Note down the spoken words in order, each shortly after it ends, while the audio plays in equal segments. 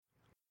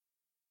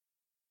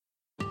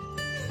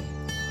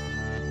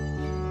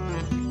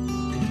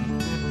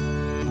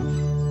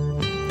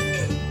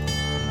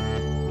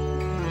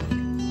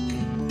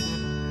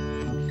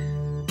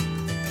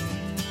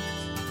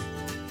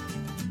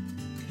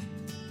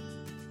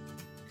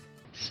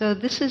So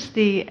this is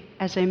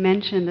as I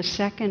mentioned, the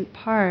second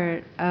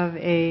part of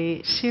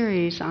a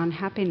series on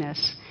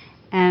happiness.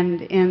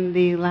 And in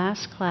the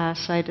last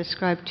class, I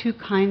described two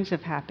kinds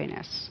of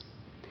happiness.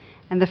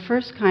 And the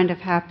first kind of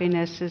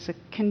happiness is a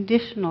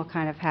conditional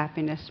kind of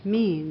happiness,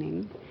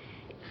 meaning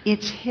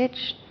it's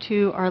hitched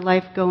to our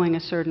life going a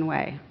certain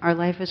way. Our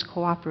life is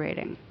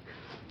cooperating.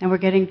 And we're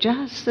getting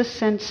just the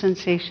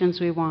sensations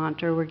we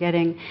want, or we're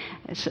getting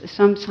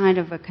some kind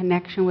of a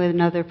connection with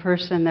another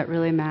person that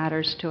really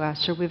matters to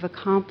us, or we've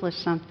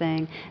accomplished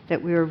something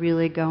that we were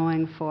really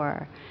going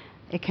for.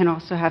 It can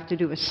also have to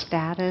do with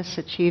status,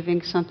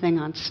 achieving something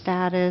on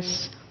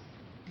status,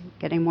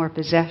 getting more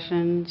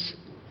possessions.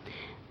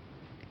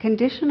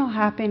 Conditional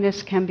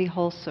happiness can be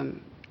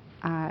wholesome,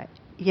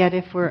 yet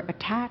if we're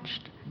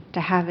attached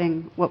to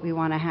having what we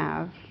want to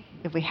have,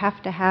 if we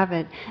have to have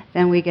it,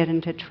 then we get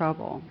into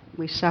trouble.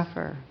 We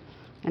suffer.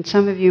 And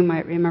some of you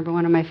might remember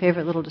one of my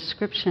favorite little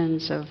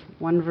descriptions of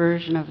one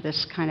version of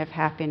this kind of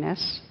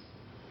happiness.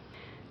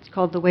 It's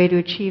called The Way to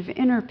Achieve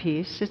Inner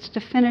Peace. It's to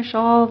finish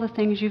all the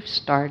things you've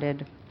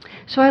started.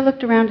 So I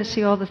looked around to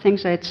see all the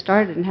things I had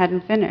started and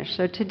hadn't finished.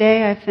 So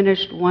today I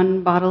finished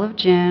 1 bottle of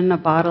gin, a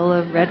bottle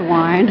of red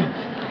wine,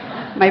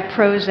 my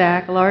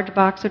Prozac, a large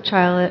box of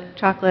chocolate,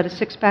 a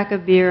 6-pack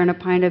of beer, and a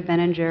pint of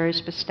Ben & Jerry's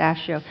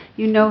pistachio.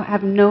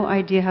 Have no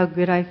idea how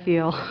good I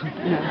feel.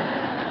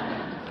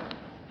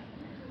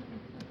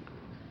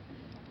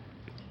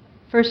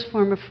 First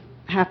form of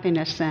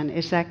happiness, then,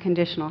 is that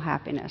conditional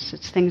happiness.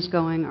 It's things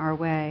going our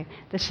way.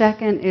 The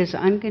second is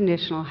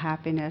unconditional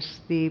happiness.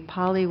 The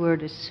Pali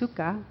word is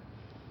sukha.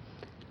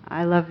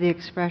 I love the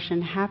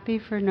expression, happy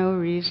for no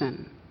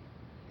reason.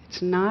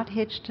 It's not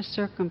hitched to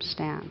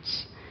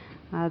circumstance.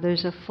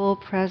 There's a full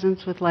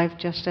presence with life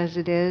just as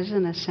it is,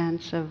 and a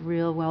sense of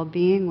real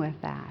well-being with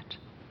that.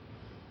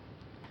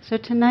 So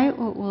tonight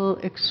what we'll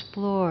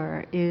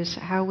explore is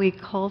how we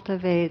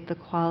cultivate the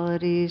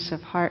qualities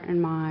of heart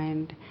and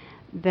mind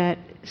that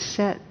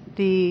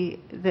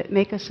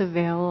make us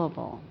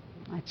available,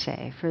 let's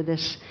say, for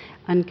this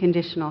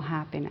unconditional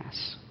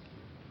happiness.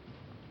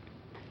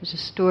 There's a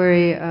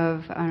story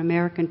of an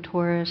American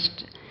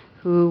tourist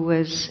who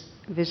was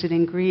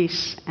visiting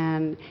Greece,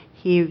 and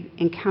he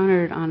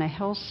encountered on a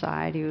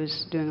hillside, he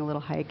was doing a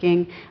little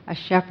hiking, a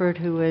shepherd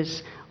who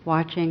was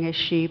watching his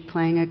sheep,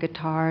 playing a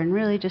guitar, and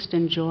really just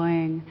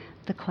enjoying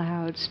the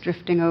clouds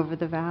drifting over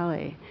the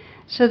valley.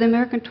 So the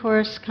American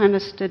tourist kind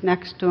of stood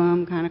next to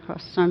him, kind of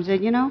crossed his arms, and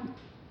said,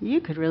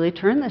 you could really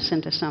turn this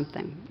into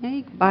something.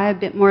 You could buy a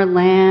bit more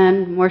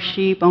land, more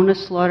sheep, own a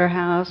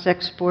slaughterhouse,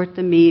 export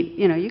the meat.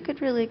 You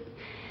could really...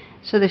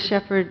 So the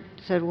shepherd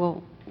said,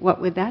 well,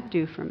 what would that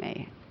do for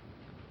me?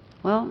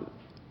 Well,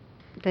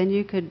 then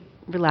you could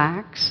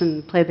relax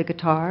and play the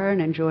guitar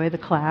and enjoy the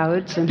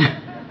clouds, and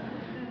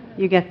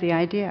you get the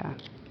idea.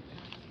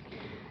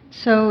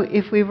 So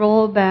if we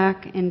roll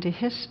back into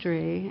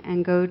history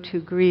and go to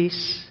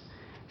Greece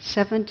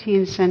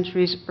 17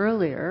 centuries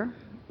earlier,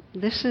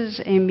 this is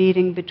a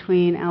meeting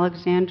between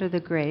Alexander the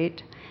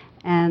Great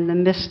and the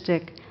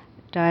mystic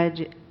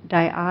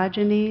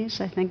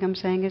Diogenes. I think I'm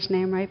saying his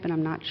name right, but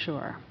I'm not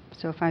sure.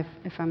 So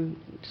if I'm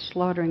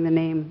slaughtering the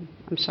name,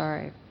 I'm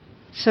sorry.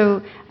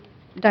 So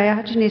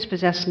Diogenes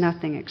possessed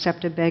nothing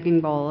except a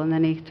begging bowl, and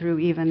then he threw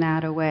even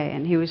that away,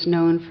 and he was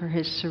known for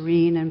his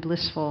serene and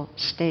blissful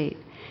state.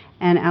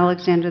 And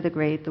Alexander the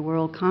Great, the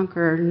world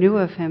conqueror, knew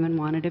of him and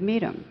wanted to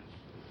meet him.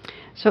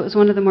 So it was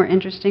one of the more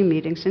interesting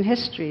meetings in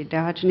history.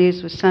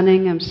 Diogenes was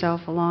sunning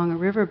himself along a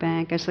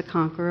riverbank as the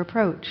conqueror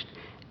approached.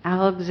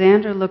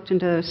 Alexander looked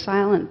into those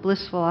silent,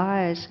 blissful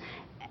eyes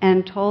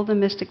and told the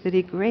mystic that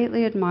he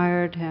greatly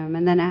admired him,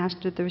 and then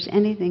asked if there was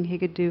anything he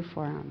could do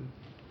for him.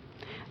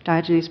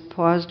 Diogenes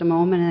paused a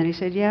moment, and then he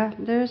said, yeah,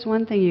 there's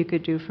one thing you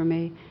could do for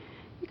me.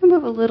 You can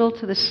move a little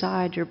to the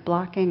side. You're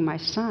blocking my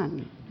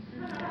sun.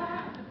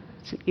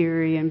 It's an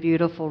eerie and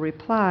beautiful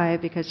reply,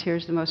 because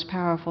here's the most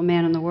powerful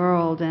man in the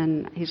world,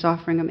 and he's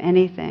offering him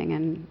anything.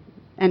 And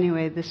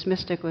anyway, this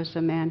mystic was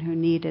a man who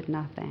needed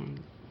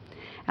nothing.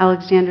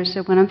 Alexander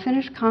said, when I'm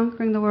finished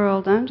conquering the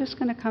world, I'm just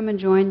going to come and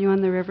join you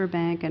on the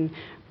riverbank and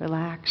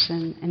relax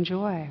and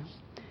enjoy.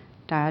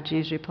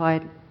 Diogenes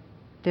replied,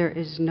 there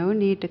is no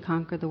need to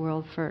conquer the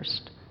world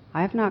first.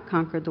 I have not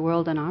conquered the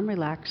world and I'm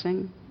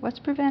relaxing. What's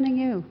preventing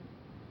you?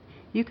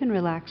 You can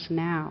relax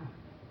now.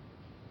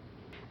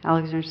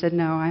 Alexander said,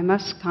 no, I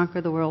must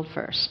conquer the world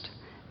first.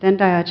 Then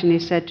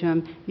Diogenes said to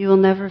him, you will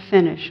never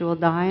finish. You will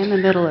die in the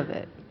middle of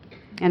it.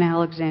 And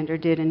Alexander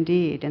did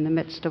indeed. In the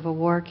midst of a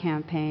war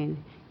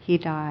campaign, he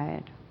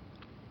died.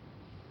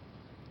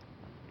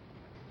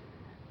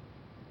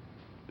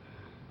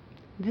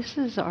 This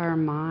is our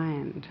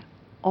mind,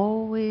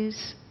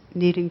 always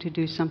needing to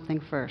do something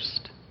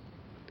first.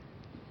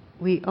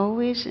 We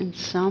always, in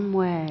some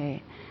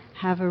way,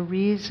 have a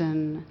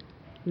reason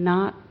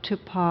not to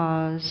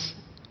pause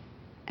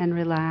and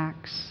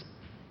relax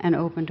and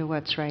open to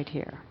what's right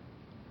here.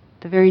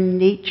 The very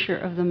nature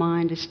of the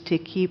mind is to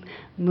keep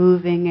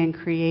moving and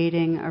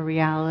creating a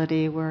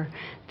reality where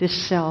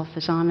this self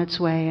is on its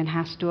way and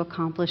has to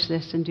accomplish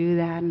this and do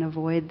that and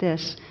avoid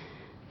this.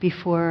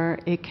 before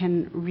it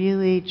can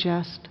really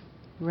just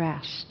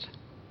rest.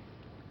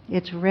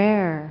 It's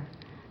rare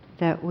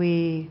that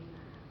we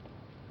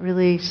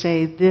really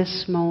say,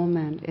 this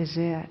moment is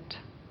it.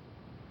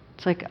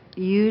 It's like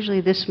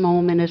usually this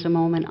moment is a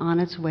moment on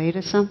its way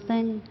to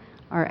something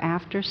or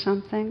after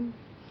something.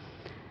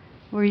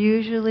 We're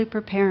usually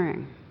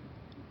preparing.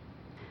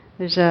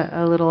 There's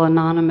a little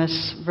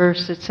anonymous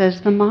verse that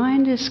says, the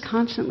mind is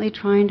constantly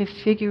trying to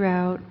figure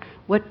out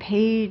what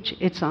page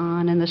it's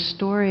on in the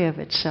story of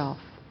itself.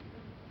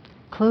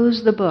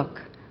 Close the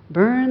book,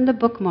 burn the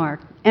bookmark,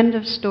 end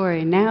of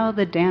story, now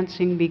the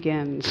dancing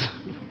begins.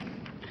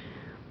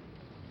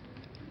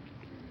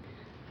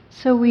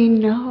 So we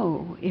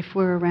know if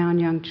we're around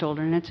young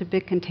children, it's a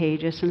bit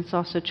contagious, and it's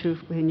also true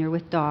when you're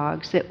with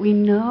dogs, that we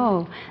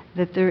know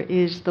that there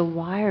is the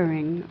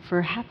wiring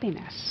for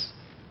happiness.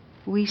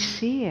 We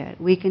see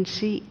it. We can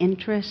see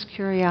interest,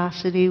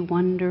 curiosity,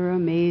 wonder,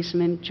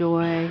 amazement,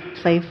 joy,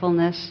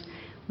 playfulness.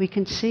 We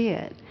can see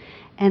it.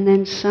 And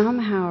then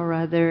somehow or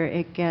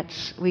other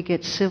we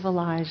get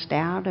civilized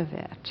out of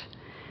it.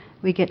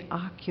 We get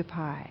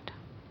occupied.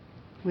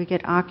 We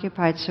get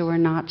occupied so we're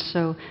not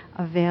so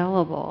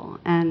available.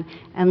 And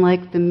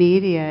like the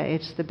media,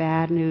 it's the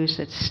bad news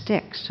that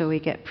sticks, so we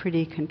get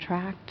pretty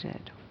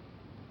contracted.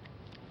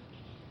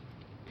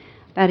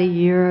 About a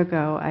year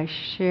ago, I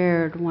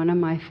shared one of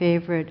my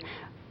favorite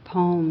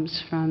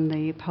poems from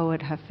the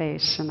poet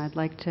Hafez, and I'd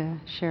like to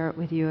share it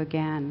with you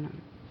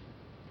again.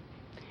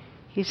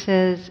 He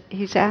says,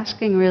 he's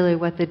asking really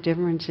what the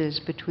difference is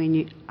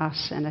between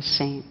us and a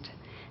saint.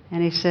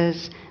 And he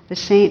says, the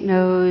saint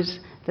knows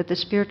that the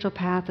spiritual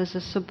path is a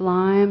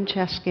sublime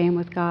chess game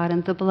with God,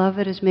 and the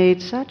beloved has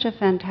made such a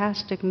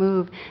fantastic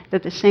move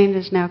that the saint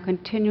is now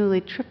continually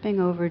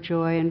tripping over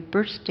joy and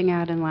bursting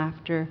out in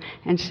laughter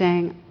and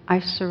saying, I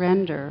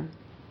surrender.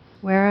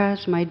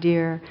 Whereas, my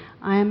dear,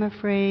 I am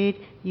afraid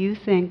you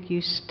think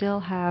you still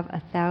have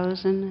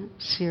 1,000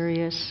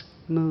 serious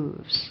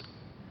moves.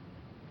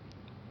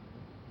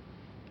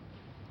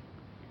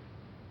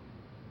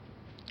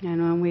 And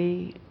when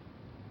we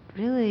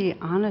really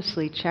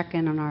honestly check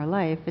in on our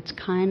life, it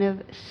kind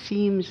of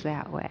seems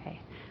that way.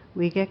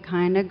 We get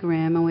kind of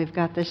grim, and we've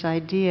got this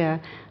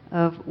idea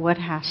of what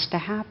has to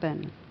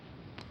happen.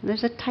 And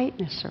there's a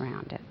tightness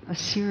around it, a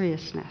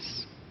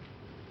seriousness.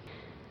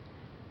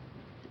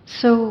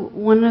 So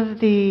one of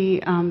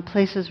the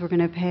places we're going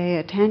to pay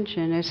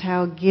attention is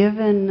how,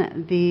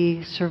 given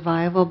the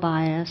survival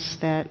bias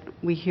that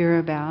we hear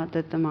about,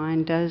 that the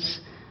mind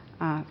does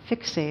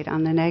fixate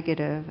on the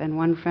negative. And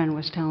one friend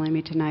was telling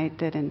me tonight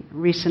that in a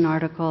recent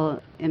article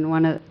in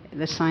one of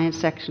the science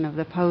section of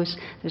the Post,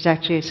 there's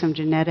actually some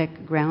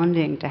genetic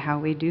grounding to how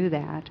we do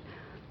that.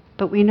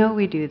 But we know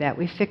we do that.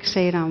 We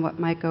fixate on what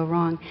might go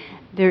wrong.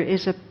 There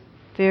is a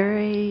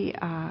very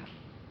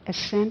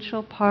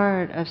essential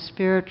part of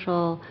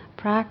spiritual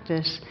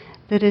practice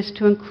that is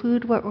to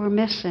include what we're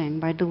missing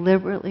by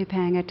deliberately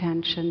paying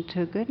attention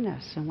to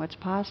goodness and what's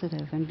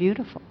positive and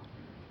beautiful.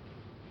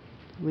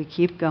 We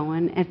keep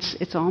going.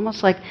 It's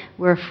almost like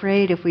we're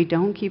afraid if we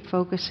don't keep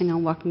focusing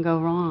on what can go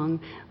wrong,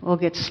 we'll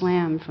get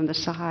slammed from the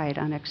side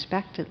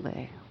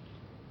unexpectedly.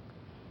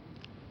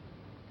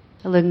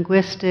 A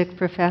linguistic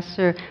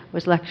professor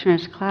was lecturing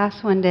his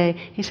class one day.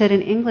 He said,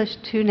 in English,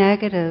 2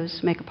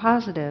 negatives make a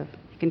positive.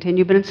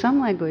 Continue, but in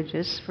some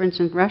languages, for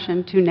instance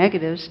Russian, 2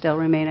 negatives still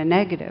remain a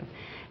negative.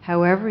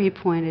 However, he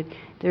pointed,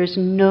 there's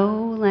no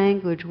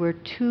language where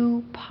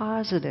 2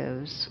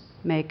 positives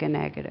make a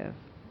negative.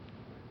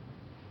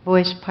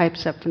 Voice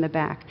pipes up from the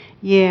back,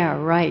 yeah,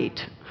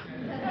 right.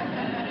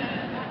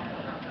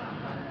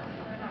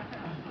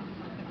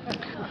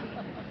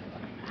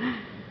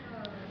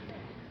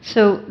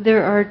 So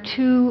there are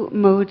 2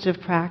 modes of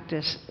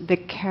practice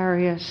that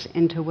carry us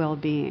into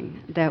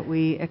well-being that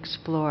we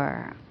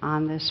explore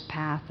on this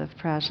path of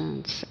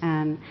presence.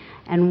 And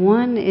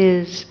one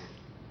is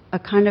a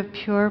kind of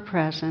pure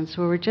presence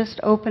where we're just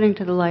opening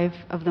to the life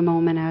of the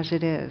moment as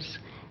it is.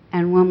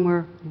 And when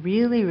we're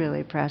really,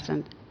 really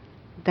present,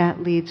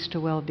 that leads to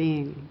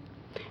well-being.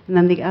 And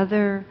then the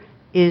other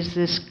is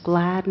this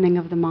gladdening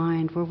of the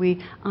mind, where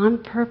we,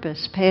 on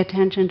purpose, pay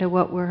attention to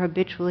what we're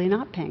habitually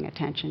not paying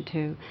attention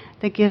to,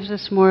 that gives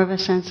us more of a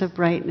sense of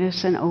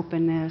brightness and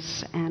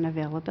openness and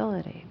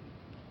availability.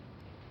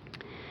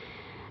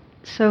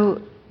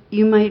 So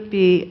you might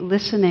be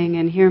listening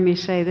and hear me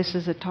say, this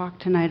is a talk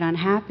tonight on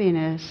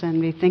happiness,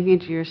 and be thinking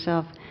to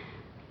yourself,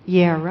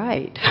 yeah,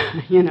 right.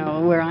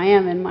 Where I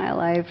am in my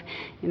life,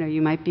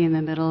 you might be in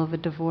the middle of a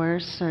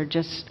divorce or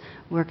just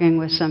working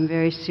with some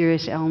very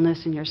serious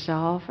illness in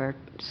yourself or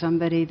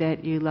somebody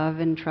that you love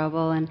in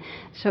trouble. And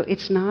so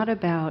it's not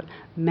about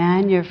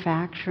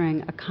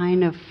manufacturing a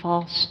kind of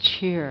false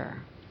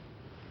cheer.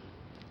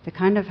 The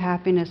kind of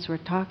happiness we're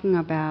talking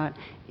about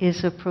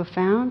is a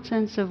profound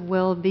sense of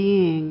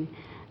well-being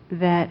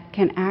that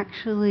can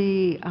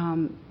actually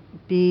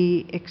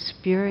be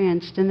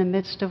experienced in the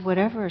midst of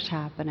whatever is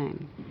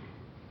happening.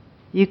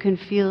 You can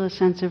feel a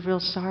sense of real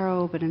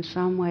sorrow, but in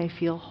some way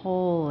feel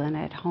whole and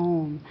at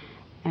home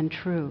and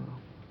true.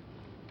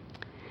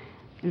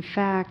 In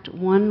fact,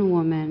 one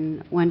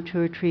woman went to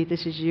a retreat,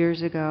 this is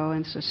years ago,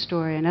 and it's a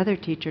story another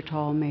teacher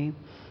told me,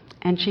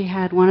 and she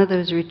had one of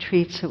those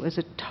retreats that was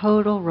a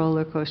total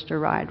roller coaster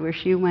ride, where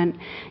she went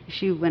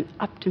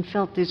up and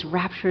felt these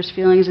rapturous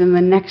feelings, and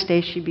the next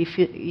day she'd be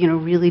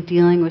really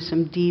dealing with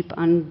some deep,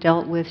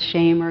 undealt with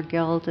shame or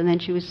guilt, and then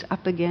she was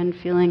up again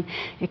feeling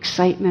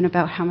excitement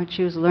about how much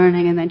she was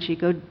learning, and then she'd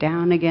go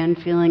down again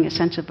feeling a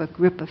sense of a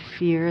grip of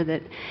fear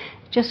that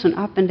just went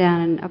up and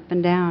down and up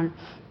and down.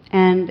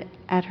 And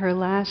at her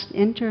last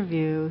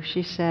interview,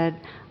 she said,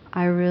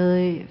 "I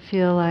really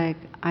feel like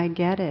I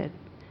get it.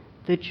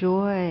 The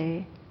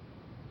joy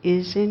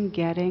is in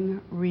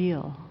getting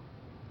real.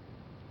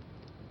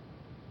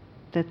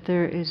 That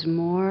there is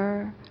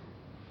more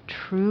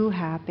true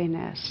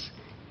happiness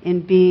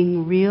in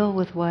being real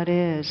with what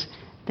is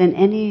than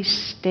any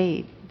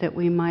state that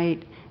we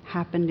might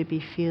happen to be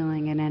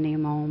feeling in any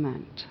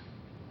moment."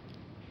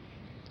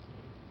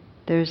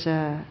 There's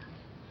a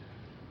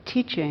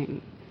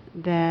teaching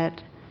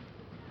that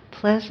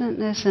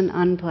pleasantness and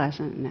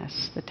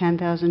unpleasantness, the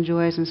 10,000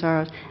 joys and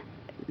sorrows,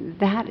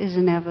 that is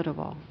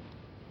inevitable.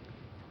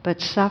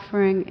 But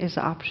suffering is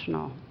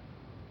optional.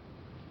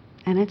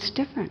 And it's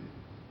different.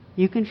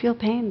 You can feel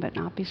pain but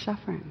not be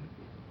suffering.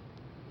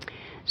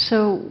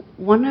 So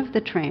one of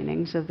the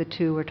trainings of the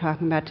two we're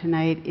talking about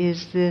tonight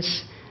is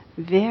this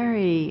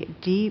very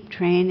deep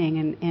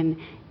training in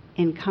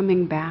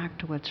coming back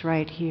to what's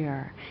right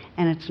here.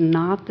 And it's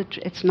not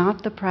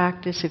the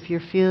practice if you're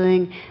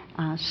feeling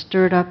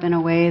stirred up in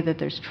a way that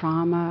there's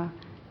trauma.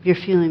 If you're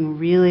feeling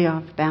really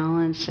off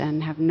balance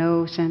and have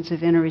no sense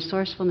of inner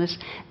resourcefulness,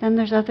 then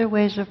there's other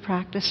ways of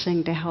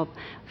practicing to help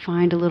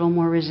find a little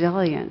more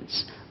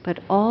resilience. But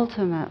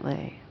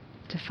ultimately,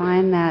 to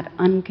find that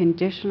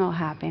unconditional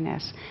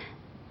happiness,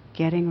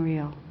 getting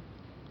real.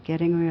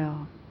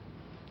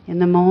 In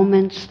the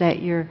moments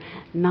that you're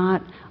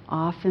not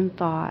off in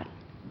thought,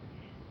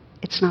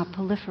 it's not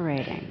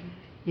proliferating.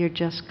 You're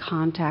just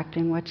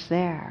contacting what's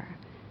there.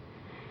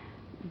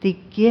 The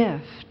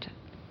gift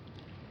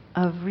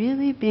of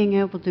really being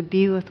able to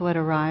be with what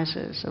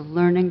arises, of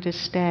learning to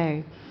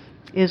stay,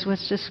 is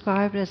what's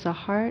described as a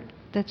heart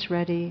that's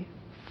ready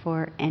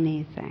for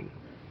anything.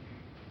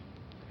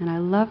 And I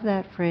love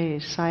that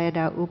phrase.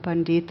 Sayadaw U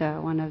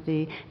Pandita, one of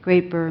the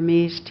great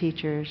Burmese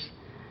teachers,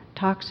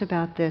 talks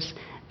about this,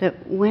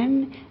 that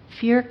when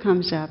fear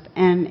comes up,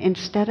 and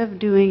instead of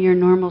doing your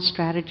normal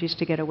strategies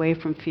to get away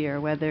from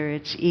fear, whether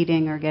it's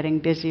eating or getting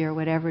busy or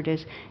whatever it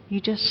is, you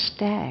just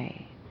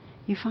stay.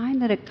 You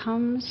find that it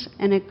comes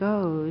and it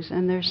goes,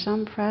 and there's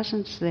some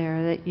presence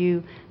there that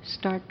you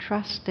start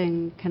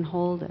trusting can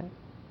hold it.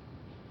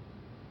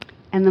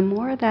 And the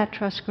more that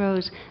trust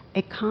grows,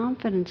 a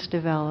confidence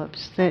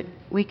develops that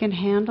we can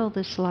handle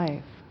this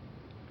life.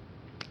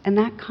 And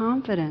that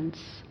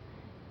confidence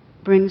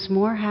brings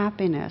more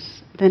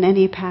happiness than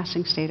any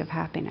passing state of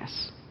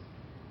happiness.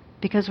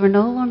 Because we're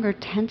no longer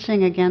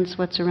tensing against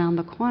what's around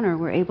the corner,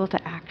 we're able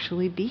to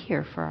actually be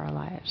here for our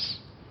lives.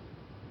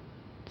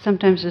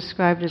 Sometimes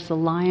described as the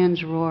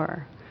lion's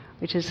roar,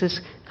 which is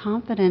this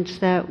confidence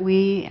that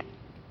we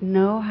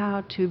know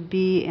how to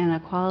be in a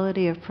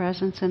quality of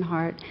presence and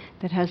heart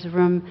that has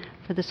room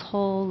for this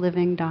whole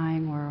living,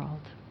 dying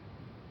world.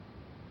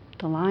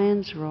 The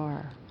lion's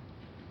roar.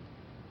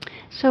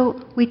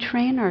 So we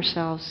train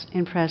ourselves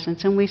in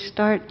presence, and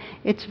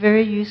it's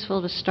very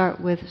useful to start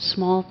with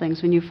small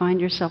things. When you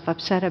find yourself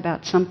upset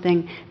about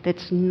something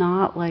that's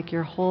not like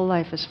your whole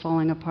life is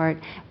falling apart,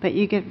 but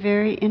you get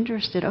very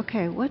interested,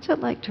 okay, what's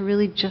it like to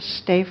really just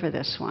stay for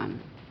this one?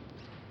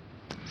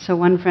 So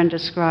one friend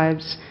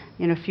describes,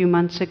 a few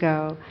months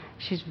ago,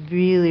 she's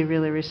really,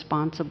 really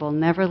responsible,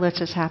 never lets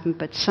this happen,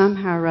 but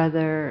somehow or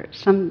other,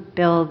 some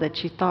bill that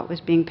she thought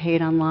was being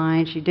paid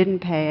online, she didn't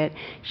pay it,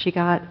 she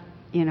got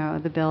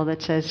the bill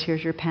that says,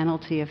 here's your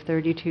penalty of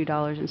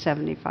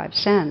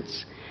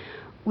 $32.75,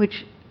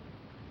 which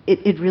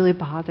it really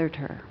bothered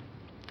her.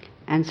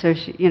 And so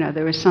she,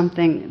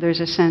 there's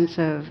a sense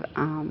of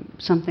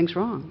something's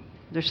wrong.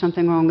 There's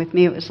something wrong with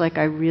me. It was like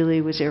I really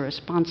was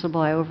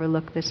irresponsible. I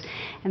overlooked this.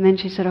 And then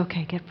she said,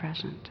 okay, get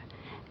present.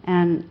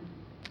 And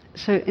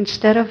so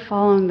instead of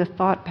following the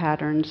thought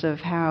patterns of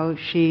how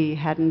she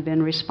hadn't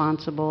been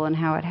responsible and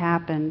how it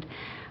happened,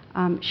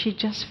 she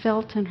just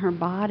felt in her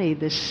body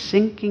this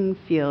sinking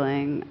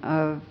feeling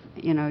of,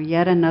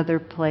 yet another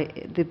place.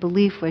 The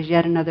belief was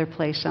yet another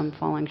place I'm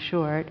falling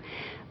short.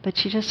 But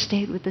she just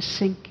stayed with the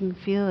sinking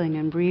feeling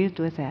and breathed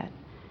with it,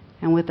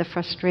 and with the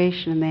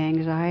frustration and the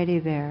anxiety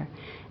there.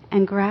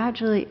 And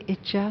gradually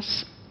it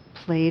just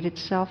played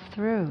itself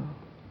through.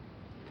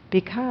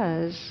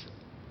 Because,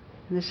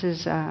 this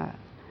is one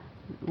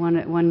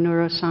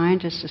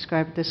neuroscientist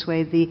described it this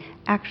way, the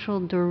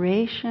actual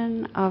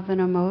duration of an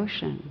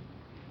emotion,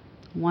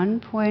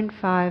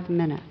 1.5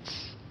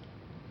 minutes.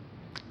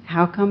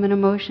 How come an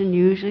emotion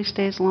usually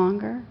stays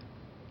longer?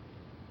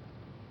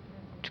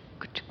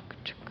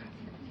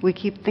 We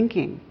keep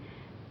thinking.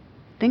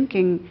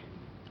 Thinking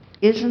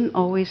isn't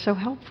always so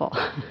helpful.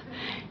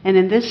 And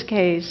in this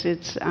case,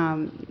 it's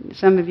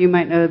some of you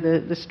might know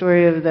the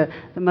story of the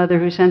mother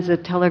who sends a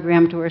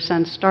telegram to her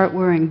son, start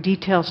worrying,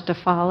 details to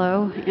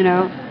follow,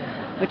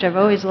 which I've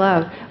always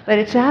loved. But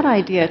it's that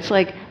idea. It's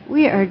like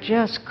we are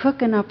just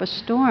cooking up a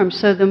storm.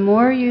 So the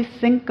more you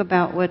think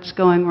about what's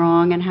going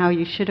wrong and how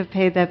you should have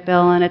paid that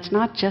bill, and it's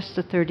not just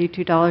the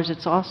 $32,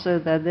 it's also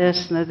the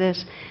this and the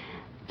this,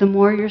 the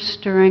more you're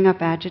stirring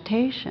up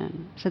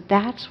agitation. So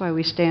that's why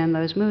we stay in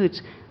those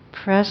moods.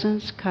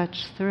 Presence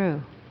cuts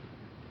through.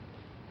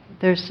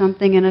 There's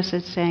something in us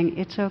that's saying,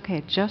 it's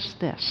okay, just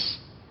this.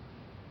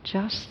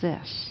 Just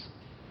this.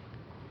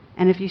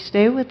 And if you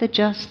stay with the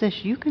just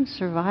this, you can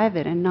survive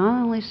it. And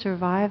not only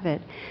survive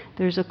it,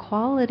 there's a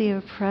quality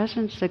of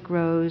presence that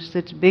grows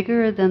that's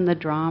bigger than the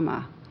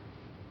drama.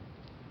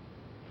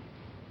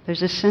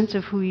 There's a sense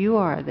of who you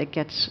are that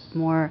gets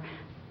more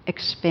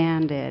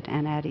expanded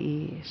and at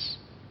ease.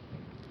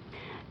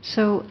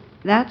 So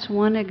that's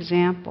one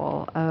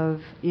example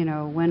of,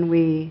 when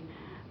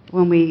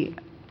we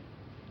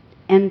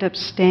end up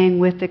staying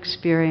with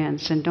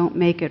experience and don't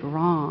make it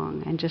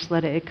wrong and just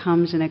let it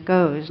comes and it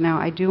goes. Now,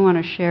 I do want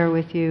to share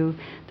with you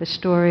the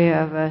story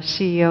of a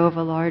CEO of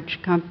a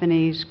large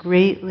company who's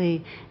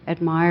greatly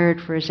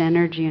admired for his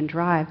energy and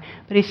drive,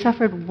 but he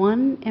suffered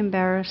one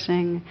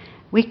embarrassing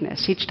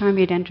weakness. Each time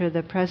he'd enter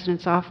the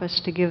president's office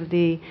to give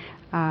the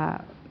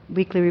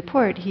weekly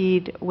report,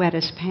 he'd wet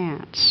his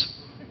pants.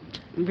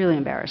 Really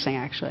embarrassing,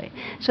 actually.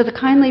 So the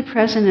kindly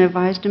president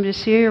advised him to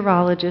see a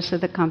urologist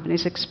at the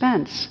company's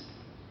expense.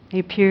 He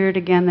appeared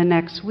again the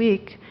next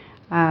week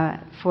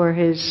for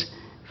his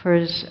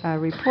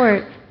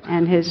report,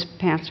 and his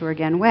pants were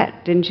again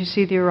wet. Didn't you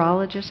see the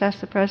urologist?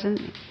 Asked the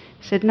president.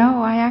 He said,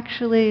 no, I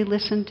actually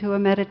listened to a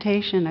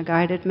meditation, a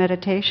guided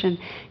meditation.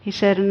 He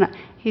said,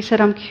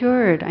 I'm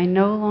cured. I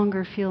no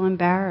longer feel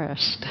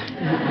embarrassed.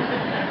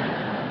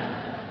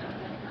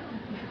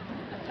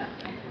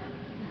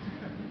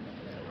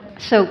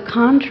 So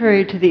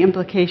contrary to the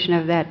implication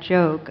of that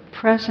joke,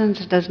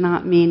 presence does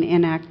not mean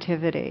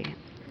inactivity.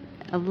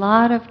 A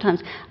lot of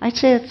times, I'd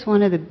say it's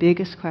one of the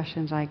biggest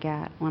questions I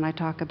get when I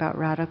talk about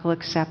radical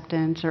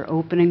acceptance or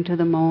opening to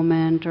the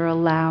moment or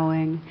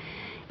allowing,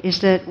 is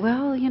that,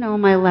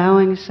 am I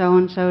allowing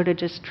so-and-so to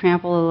just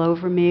trample all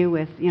over me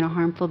with,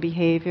 harmful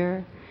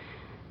behavior?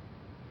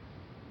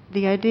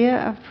 The idea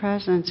of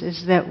presence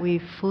is that we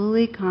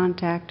fully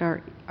contact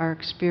our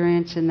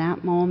experience in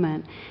that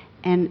moment,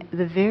 and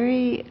the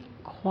very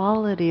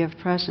quality of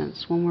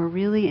presence, when we're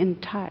really in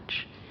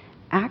touch,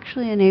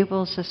 actually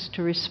enables us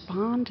to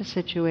respond to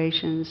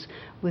situations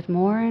with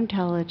more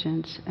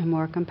intelligence and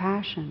more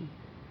compassion.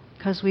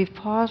 Because we've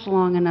paused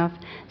long enough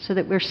so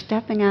that we're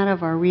stepping out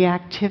of our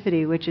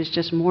reactivity, which is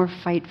just more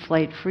fight,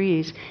 flight,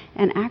 freeze,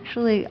 and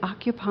actually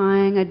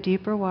occupying a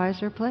deeper,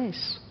 wiser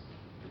place.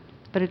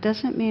 But it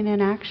doesn't mean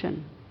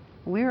inaction.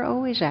 We're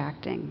always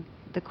acting.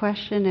 The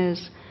question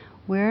is,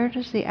 where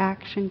does the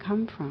action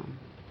come from?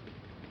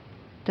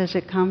 Does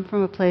it come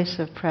from a place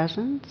of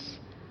presence?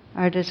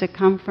 Or does it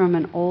come from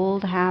an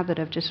old habit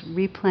of just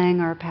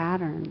replaying our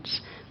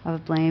patterns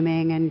of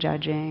blaming and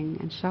judging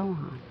and so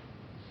on?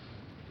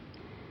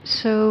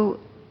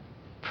 So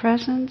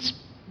presence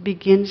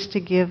begins to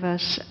give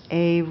us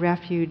a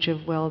refuge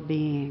of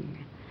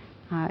well-being.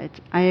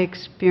 I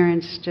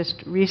experienced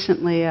just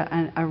recently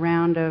a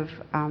round of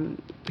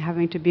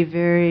having to be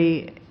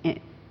very,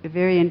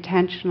 very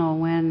intentional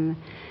when,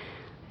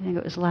 I think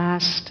it was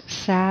last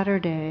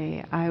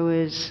Saturday, I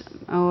was,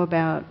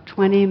 about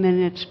 20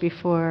 minutes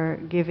before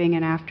giving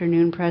an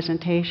afternoon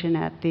presentation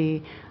at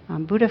the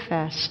Buddha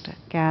Fest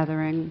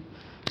gathering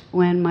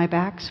when my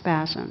back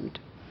spasmed.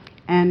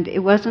 And it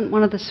wasn't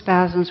one of the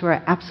spasms where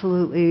I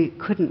absolutely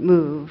couldn't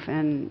move,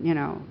 and,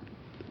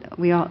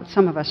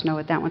 some of us know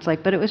what that one's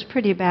like, but it was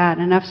pretty bad,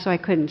 enough so I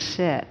couldn't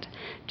sit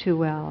too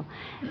well.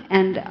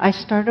 And I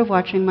started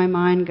watching my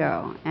mind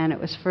go, and it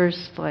was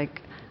first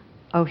like,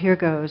 oh, here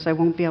goes, I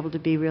won't be able to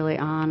be really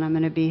on. I'm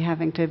going to be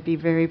having to be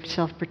very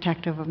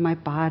self-protective of my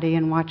body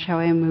and watch how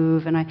I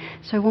move.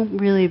 So I won't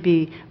really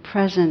be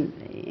present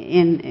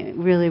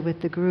really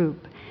with the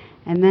group.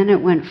 And then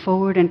it went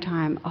forward in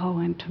time. Oh,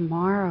 and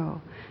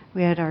tomorrow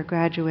we had our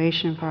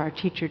graduation for our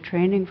teacher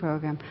training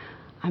program.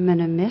 I'm going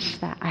to miss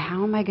that.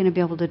 How am I going to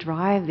be able to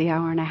drive the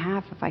hour and a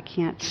half if I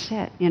can't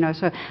sit?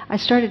 So I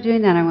started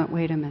doing that. I went,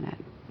 wait a minute.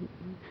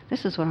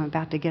 This is what I'm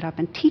about to get up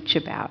and teach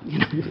about,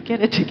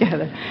 get it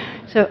together.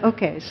 So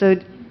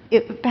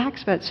it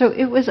backs back. So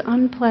it was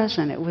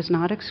unpleasant. It was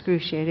not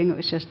excruciating. It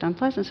was just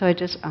unpleasant. So I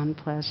just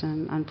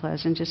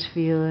unpleasant, just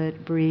feel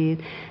it,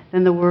 breathe.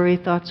 Then the worry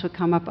thoughts would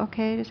come up.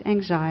 Okay, it's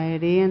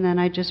anxiety. And then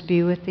I'd just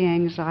be with the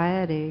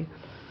anxiety.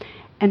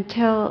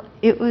 Until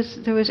there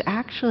was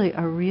actually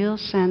a real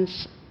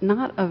sense,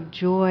 not of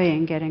joy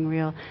in getting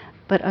real,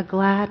 but a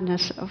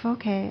gladness of,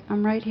 okay,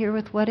 I'm right here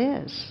with what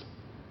is.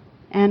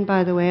 And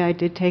by the way, I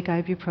did take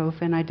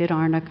ibuprofen, I did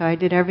arnica, I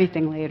did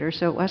everything later,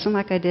 so it wasn't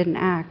like I didn't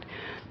act.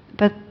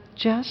 But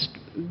just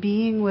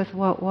being with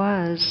what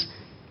was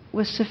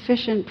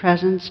sufficient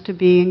presence to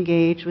be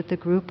engaged with the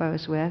group I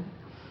was with.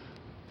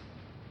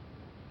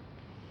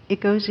 it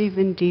goes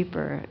even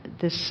deeper,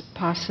 this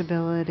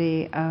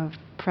possibility of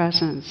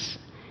presence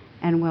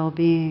and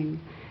well-being.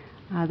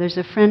 There's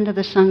a friend of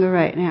the Sangha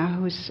right now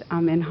who's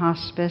in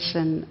hospice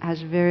and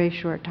has very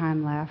short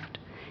time left.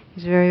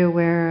 He's very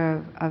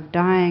aware of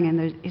dying, and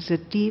there is a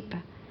deep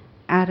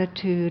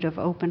attitude of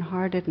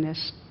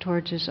open-heartedness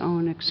towards his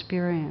own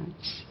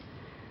experience.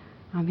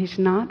 He's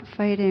not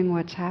fighting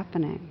what's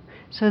happening.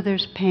 So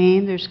there's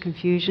pain, there's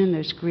confusion,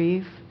 there's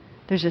grief,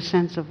 there's a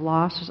sense of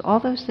loss. All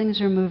those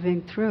things are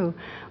moving through.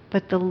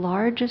 But the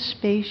largest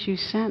space you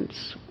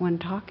sense when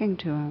talking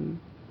to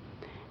him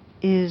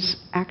is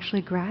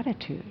actually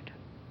gratitude.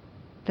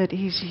 That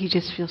he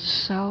just feels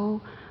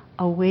so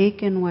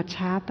awake in what's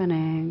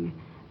happening,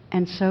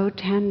 and so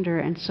tender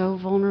and so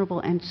vulnerable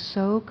and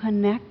so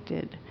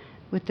connected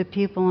with the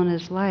people in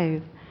his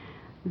life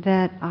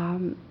that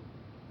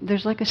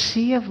there's like a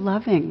sea of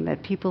loving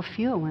that people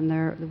feel when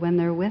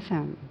they're with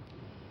him.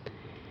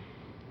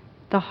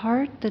 The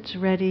heart that's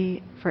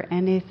ready for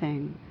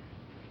anything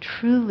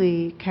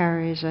truly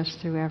carries us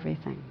through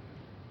everything.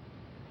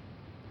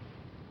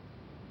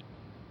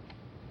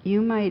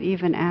 You might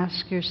even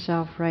ask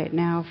yourself right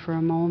now for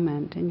a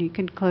moment, and you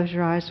can close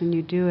your eyes when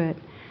you do it,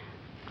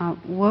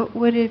 what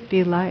would it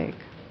be like?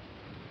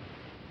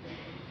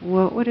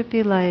 What would it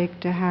be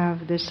like to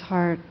have this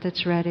heart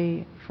that's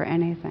ready for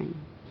anything?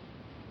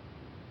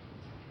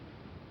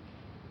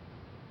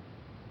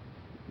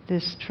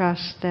 This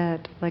trust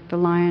that, like the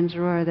lion's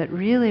roar, that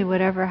really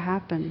whatever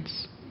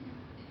happens,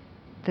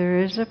 there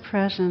is a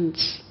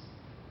presence,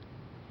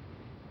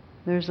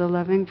 there's a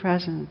loving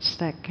presence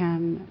that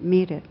can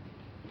meet it,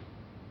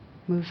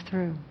 move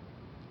through,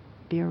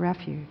 be a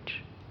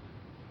refuge.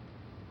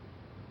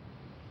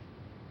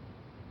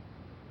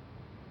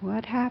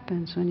 What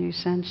happens when you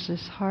sense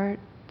this heart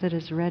that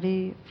is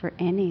ready for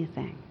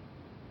anything?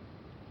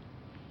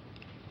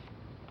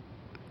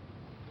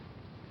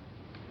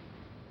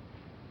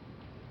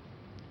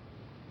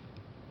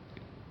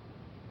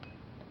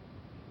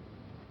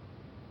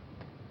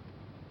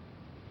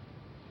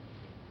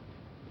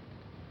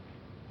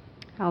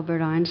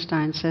 Albert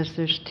Einstein says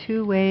there's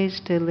two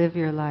ways to live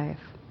your life.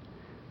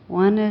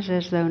 One is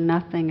as though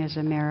nothing is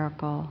a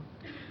miracle.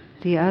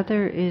 The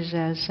other is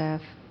as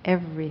if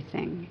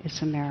everything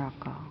is a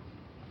miracle.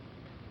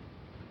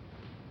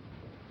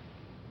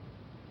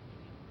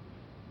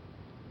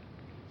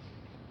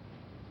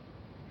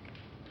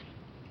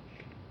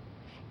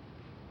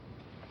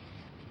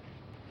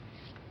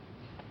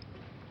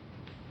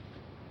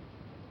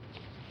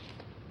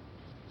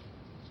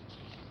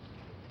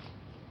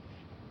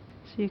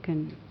 So you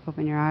can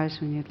open your eyes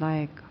when you'd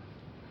like.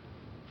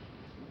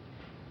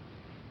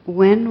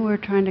 When we're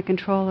trying to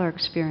control our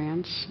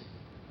experience,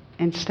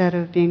 instead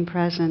of being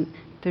present,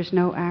 there's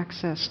no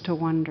access to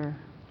wonder.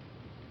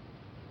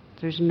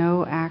 There's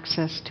no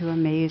access to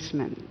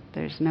amazement.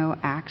 There's no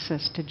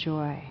access to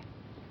joy.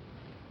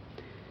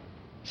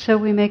 So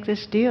we make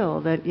this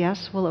deal that,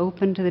 yes, we'll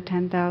open to the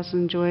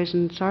 10,000 joys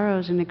and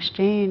sorrows. In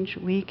exchange,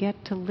 we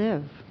get to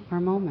live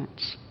our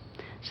moments.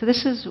 So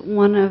this is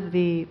one of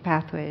the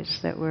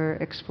pathways that we're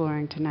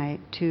exploring tonight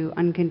to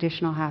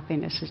unconditional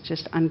happiness. It's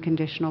just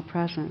unconditional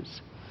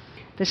presence.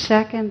 The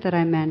second that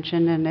I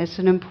mentioned, and it's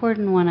an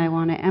important one I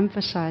want to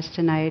emphasize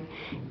tonight,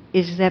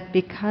 is that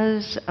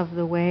because of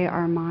the way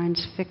our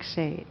minds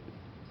fixate,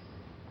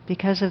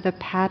 because of the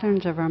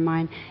patterns of our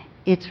mind,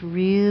 it's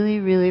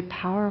really, really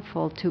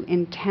powerful to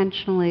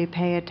intentionally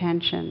pay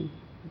attention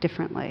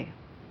differently.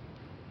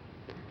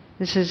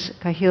 This is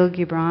Kahlil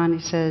Gibran.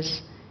 He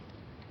says,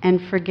 "And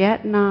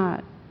forget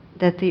not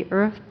that the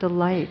earth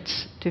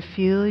delights to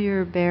feel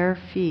your bare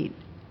feet,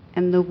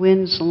 and the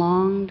winds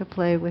long to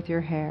play with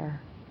your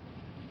hair."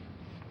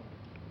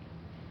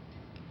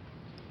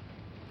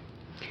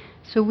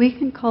 So we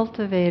can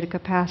cultivate a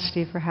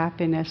capacity for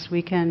happiness.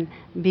 We can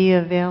be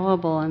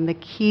available, and the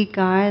key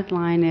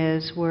guideline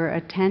is where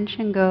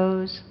attention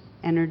goes,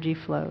 energy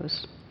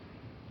flows.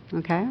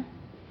 Okay?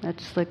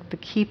 That's like the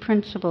key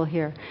principle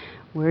here.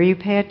 Where you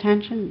pay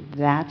attention,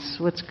 that's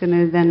what's going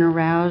to then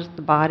arouse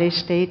the body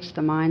states,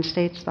 the mind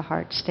states, the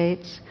heart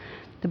states.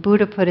 The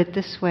Buddha put it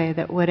this way,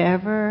 that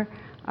whatever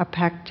a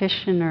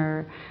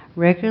practitioner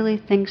regularly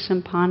thinks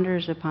and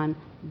ponders upon,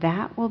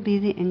 that will be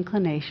the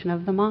inclination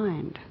of the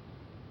mind.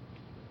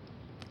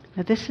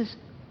 Now this is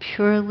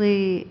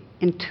purely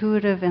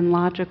intuitive and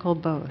logical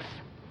both.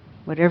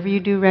 Whatever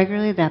you do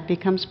regularly, that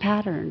becomes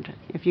patterned.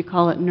 If you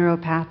call it neural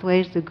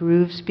pathways, the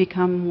grooves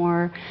become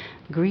more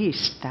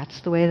greased.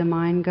 That's the way the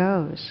mind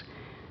goes.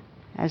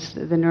 As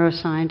the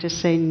neuroscientists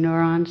say,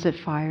 neurons that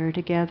fire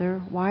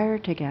together, wire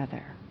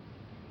together.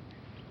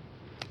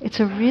 It's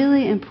a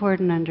really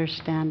important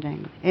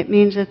understanding. It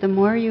means that the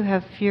more you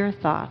have fear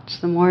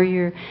thoughts, the more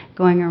you're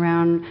going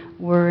around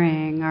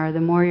worrying, or the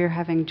more you're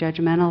having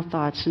judgmental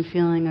thoughts and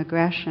feeling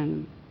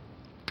aggression,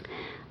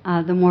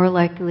 the more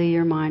likely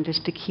your mind is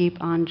to keep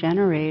on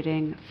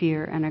generating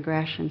fear and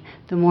aggression.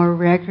 The more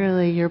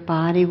regularly your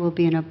body will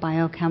be in a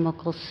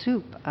biochemical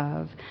soup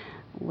of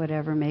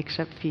whatever makes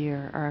up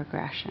fear or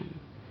aggression.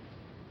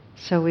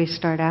 So we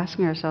start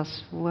asking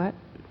ourselves, what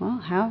well,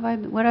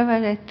 what have I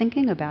been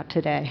thinking about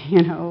today?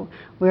 You know,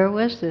 where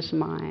was this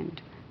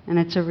mind? And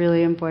it's a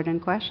really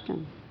important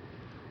question.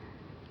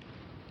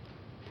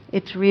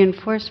 It's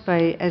reinforced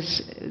by,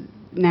 as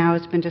now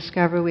it's been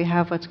discovered, we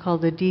have what's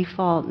called the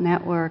default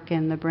network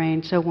in the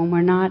brain. So when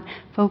we're not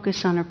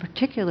focused on a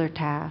particular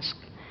task,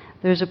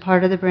 there's a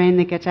part of the brain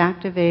that gets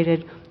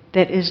activated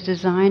that is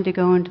designed to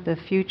go into the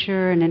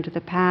future and into the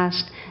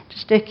past,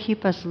 just to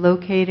keep us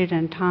located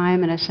in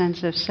time and a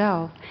sense of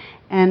self.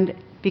 And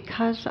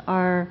because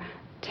our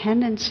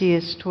tendency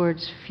is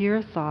towards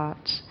fear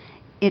thoughts,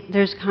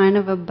 there's kind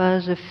of a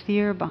buzz of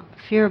fear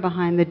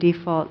behind the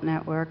default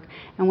network.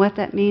 And what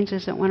that means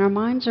is that when our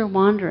minds are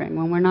wandering,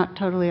 when we're not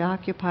totally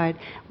occupied,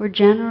 we're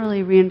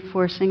generally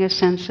reinforcing a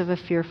sense of a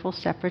fearful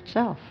separate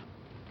self.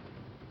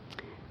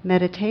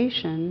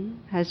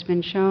 Meditation has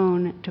been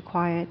shown to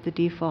quiet the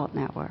default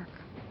network.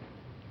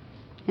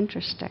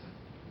 Interesting.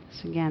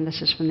 So again,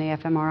 this is from the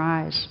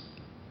fMRIs.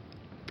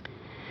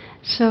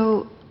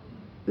 So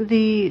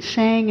the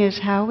saying is,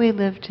 how we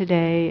live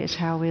today is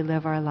how we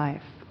live our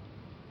life.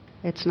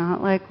 It's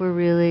not like we're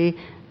really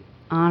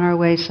on our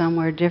way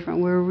somewhere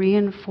different. We're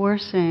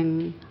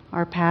reinforcing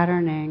our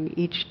patterning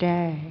each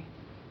day.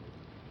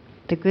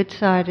 The good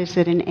side is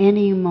that in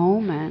any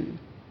moment,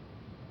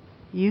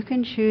 you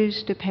can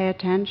choose to pay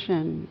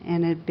attention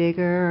in a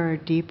bigger or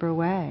deeper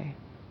way.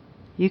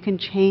 You can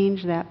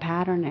change that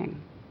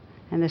patterning.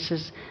 And this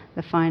is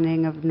the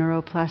finding of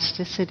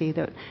neuroplasticity,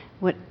 that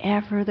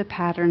whatever the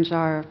patterns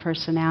are of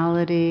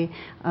personality,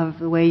 of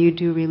the way you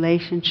do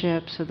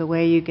relationships, or the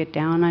way you get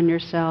down on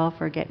yourself,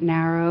 or get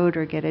narrowed,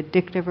 or get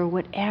addictive, or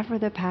whatever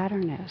the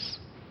pattern is,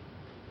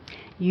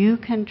 you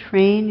can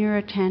train your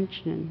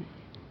attention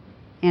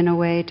in a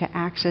way to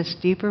access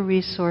deeper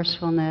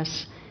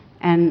resourcefulness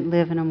and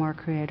live in a more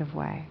creative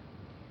way.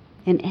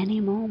 In any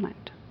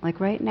moment, like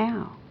right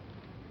now,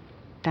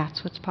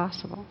 that's what's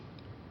possible.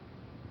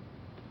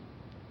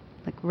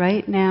 Like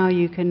right now,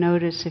 you can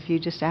notice, if you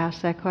just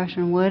ask that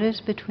question, what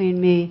is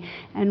between me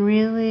and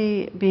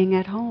really being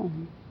at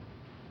home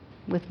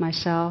with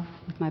myself,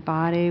 with my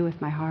body,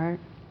 with my heart?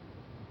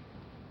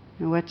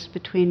 And what's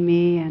between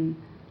me and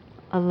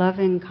a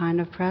loving kind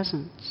of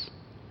presence?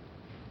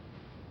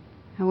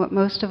 And what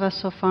most of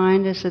us will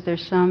find is that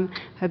there's some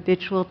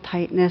habitual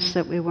tightness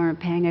that we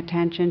weren't paying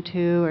attention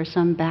to, or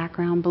some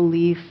background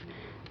belief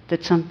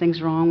that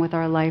something's wrong with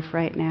our life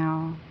right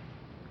now,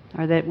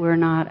 or that we're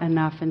not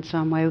enough in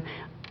some way.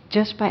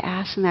 Just by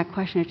asking that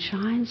question, it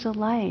shines a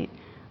light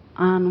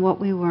on what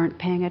we weren't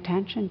paying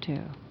attention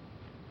to.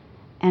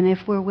 And if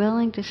we're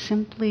willing to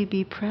simply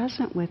be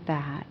present with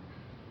that,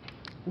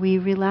 we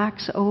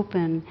relax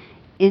open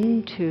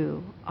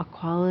into a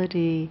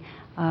quality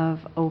of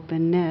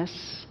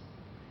openness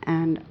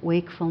and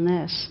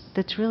wakefulness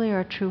that's really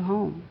our true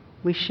home.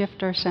 We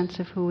shift our sense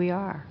of who we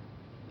are.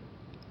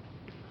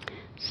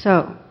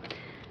 So,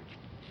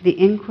 the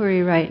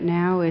inquiry right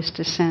now is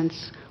to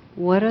sense,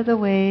 what are the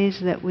ways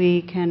that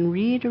we can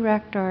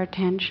redirect our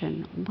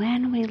attention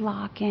when we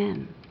lock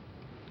in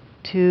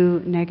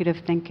to negative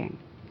thinking?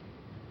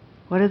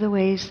 What are the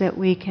ways that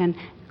we can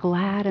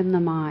gladden the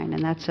mind?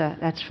 And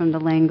that's from the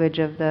language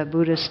of the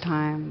Buddhist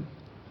time.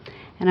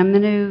 And I'm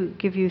going to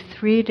give you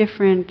 3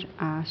 different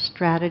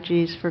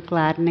strategies for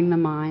gladdening the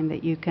mind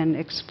that you can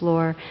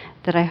explore,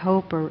 that I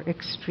hope are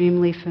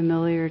extremely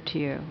familiar to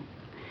you.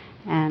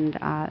 And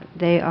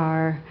they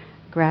are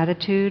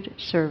gratitude,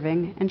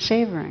 serving, and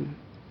savoring.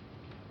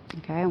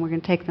 Okay, and we're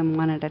going to take them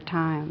one at a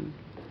time.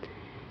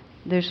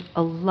 There's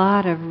a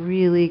lot of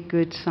really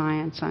good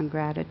science on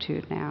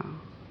gratitude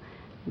now.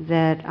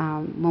 That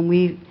when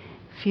we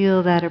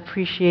feel that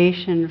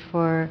appreciation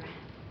for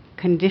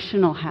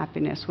conditional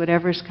happiness,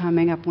 whatever's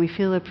coming up, we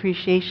feel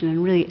appreciation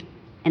and really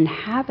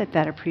inhabit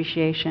that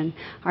appreciation,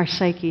 our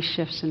psyche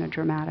shifts in a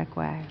dramatic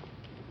way.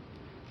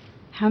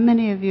 How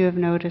many of you have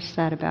noticed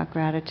that about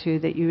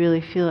gratitude, that you really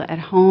feel at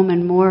home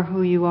and more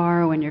who you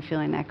are when you're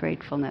feeling that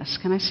gratefulness?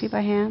 Can I see by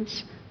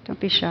hands? Don't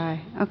be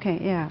shy. Okay,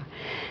 yeah.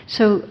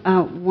 So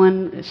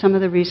some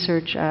of the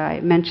research, I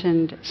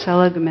mentioned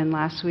Seligman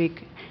last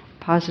week,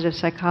 positive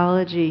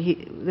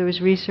psychology. There was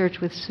research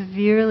with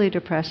severely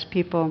depressed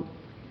people,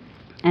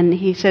 and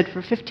he said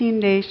for 15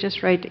 days,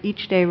 just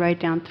each day write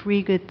down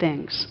 3 good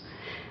things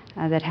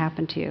that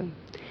happened to you.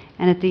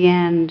 And at the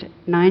end,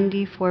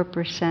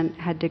 94%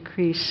 had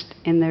decreased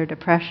in their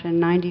depression,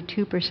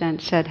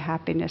 92% said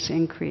happiness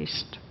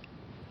increased.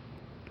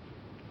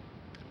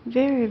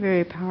 Very,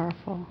 very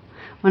powerful.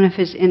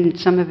 In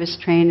some of his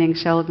training,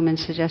 Seligman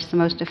suggests the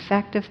most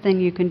effective thing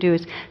you can do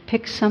is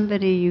pick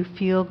somebody you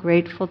feel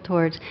grateful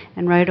towards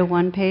and write a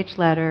 1-page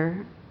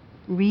letter,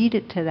 read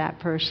it to that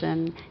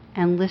person,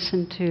 and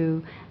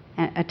listen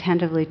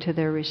attentively to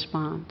their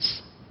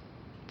response.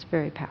 It's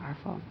very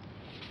powerful.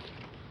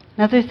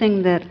 Another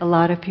thing that a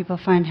lot of people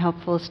find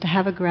helpful is to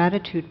have a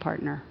gratitude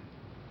partner.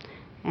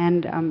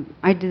 And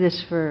I did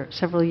this for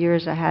several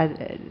years. I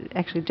had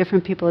actually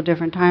different people at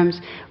different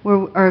times,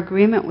 where our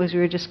agreement was we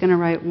were just going to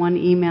write 1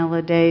 email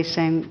a day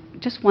saying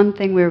just one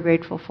thing we were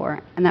grateful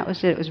for. And that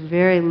was it. It was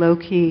very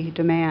low-key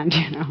demand,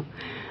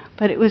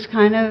 But it was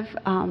kind of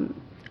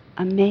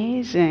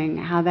amazing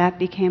how that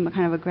became a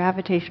kind of a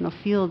gravitational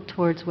field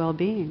towards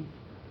well-being.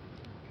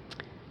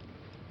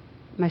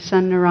 My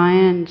son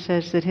Narayan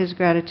says that his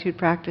gratitude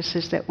practice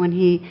is that when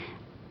he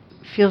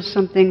feels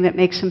something that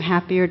makes him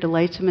happy or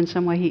delights him in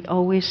some way, he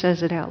always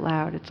says it out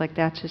loud. It's like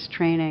that's his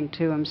training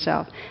to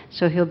himself.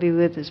 So he'll be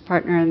with his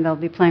partner and they'll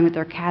be playing with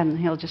their cat and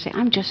he'll just say,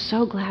 I'm just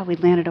so glad we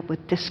landed up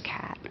with this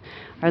cat.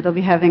 Or they'll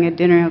be having a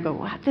dinner and he'll go,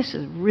 wow, this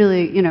is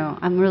really,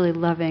 I'm really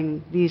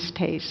loving these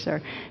tastes.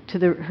 Or to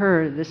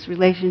her, this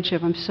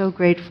relationship, I'm so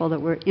grateful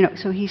that we're,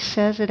 so he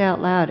says it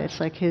out loud.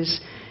 It's like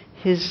his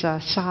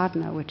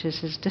sadhana, which is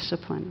his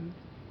discipline.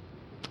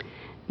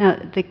 Now,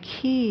 the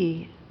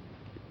key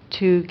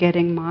to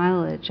getting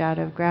mileage out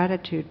of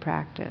gratitude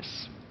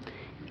practice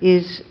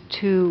is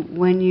to,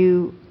 when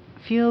you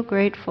feel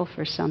grateful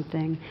for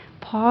something,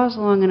 pause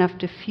long enough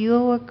to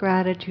feel what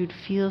gratitude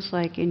feels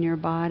like in your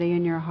body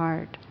and your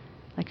heart.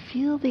 Like,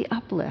 feel the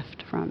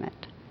uplift from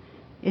it.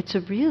 It's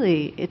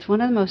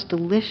one of the most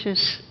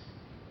delicious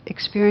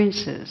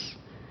experiences,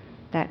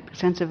 that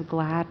sense of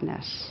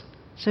gladness.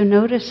 So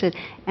notice it,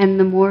 and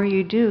the more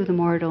you do, the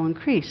more it'll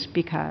increase,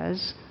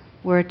 because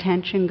where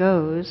attention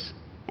goes,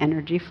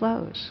 energy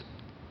flows.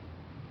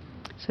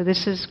 So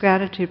this is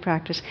gratitude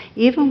practice.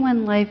 Even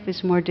when life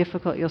is more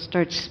difficult, you'll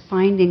start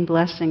finding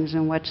blessings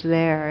in what's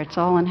there. It's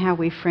all in how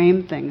we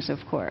frame things, of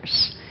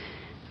course.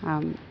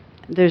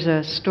 There's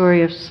a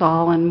story of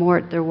Saul and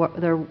Mort.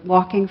 They're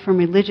walking from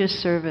religious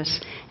service,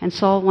 and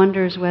Saul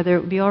wonders whether it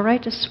would be all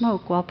right to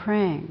smoke while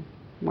praying.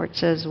 Mort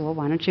says, well,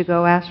 why don't you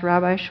go ask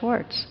Rabbi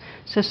Schwartz?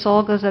 So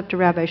Saul goes up to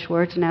Rabbi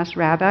Schwartz and asks,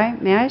 Rabbi,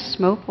 may I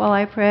smoke while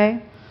I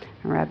pray?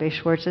 And Rabbi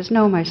Schwartz says,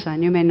 no, my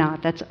son, you may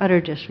not. That's utter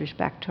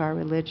disrespect to our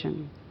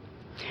religion.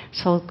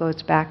 Saul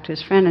goes back to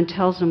his friend and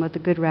tells him what the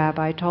good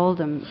rabbi told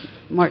him.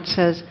 Mort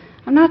says,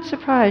 I'm not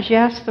surprised. You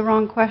asked the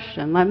wrong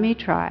question. Let me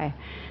try.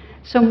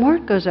 So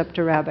Mort goes up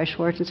to Rabbi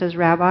Schwartz and says,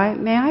 Rabbi,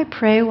 may I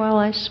pray while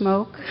I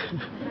smoke?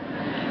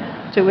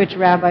 To which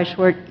Rabbi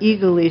Schwartz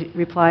eagerly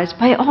replies,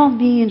 by all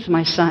means,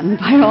 my son,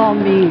 by all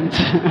means.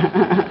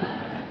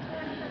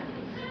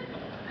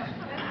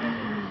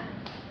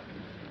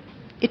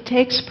 It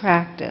takes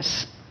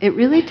practice. It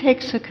really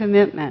takes a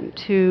commitment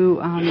to,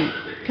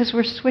 because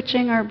we're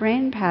switching our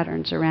brain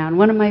patterns around.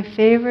 One of my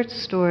favorite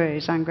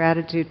stories on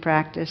gratitude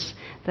practice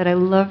that I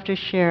love to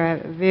share, I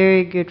have a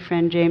very good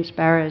friend, James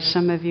Barras.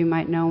 Some of you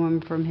might know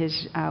him from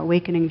his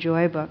Awakening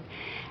Joy book.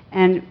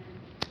 And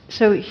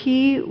so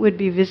he would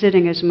be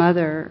visiting his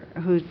mother,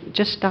 who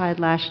just died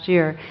last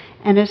year,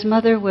 and his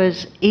mother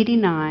was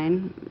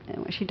 89.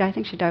 I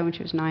think she died when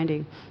she was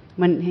 90.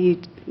 When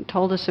he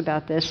told us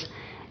about this,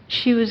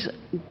 she was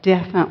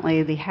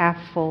definitely the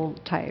half-full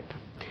type.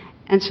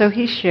 And so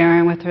he's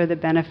sharing with her the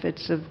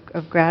benefits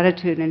of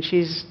gratitude, and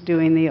she's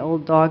doing the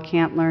old dog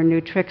can't learn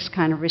new tricks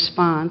kind of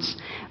response.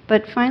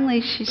 But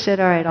finally she said,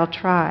 all right, I'll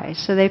try.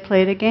 So they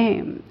played a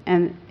game.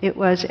 And it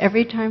was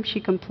every time she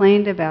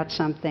complained about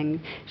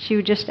something, she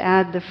would just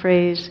add the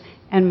phrase,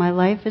 and my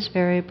life is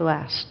very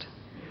blessed.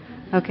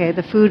 Okay,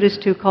 the food is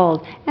too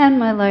cold, and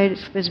my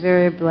life is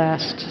very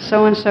blessed.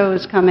 So-and-so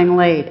is coming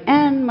late,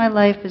 and my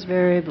life is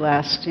very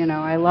blessed.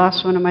 I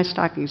lost one of my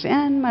stockings,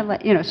 and my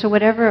life, so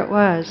whatever it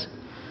was.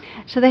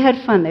 So they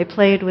had fun, they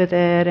played with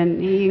it, and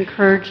he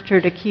encouraged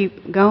her to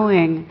keep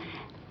going.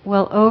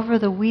 Well, over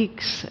the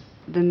weeks,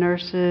 the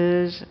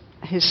nurses,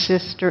 his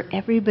sister,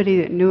 everybody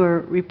that knew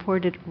her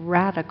reported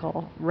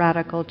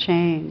radical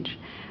change.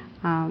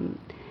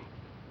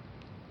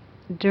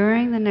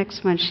 During the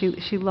next month,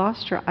 she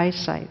lost her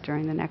eyesight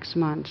during the next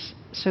months.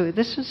 So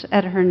this was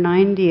at her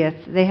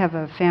 90th. They have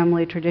a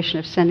family tradition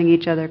of sending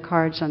each other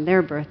cards on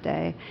their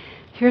birthday.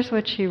 Here's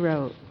what she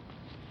wrote.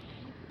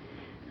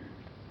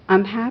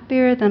 I'm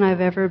happier than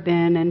I've ever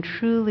been and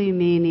truly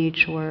mean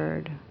each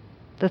word.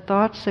 The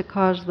thoughts that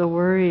cause the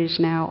worries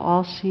now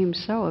all seem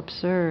so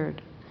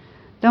absurd.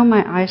 Though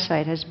my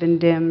eyesight has been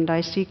dimmed,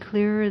 I see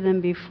clearer than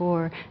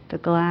before. The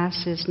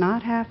glass is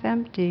not half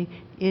empty,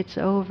 it's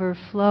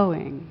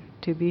overflowing,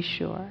 to be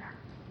sure.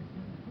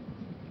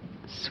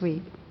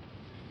 Sweet.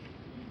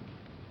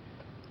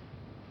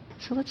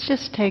 So let's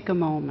just take a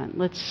moment.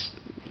 Let's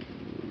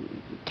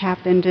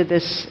tap into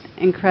this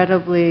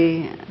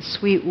incredibly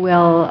sweet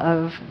well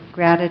of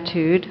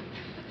gratitude.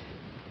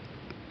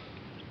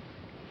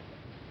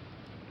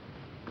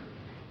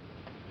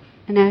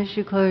 And as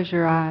you close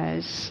your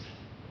eyes,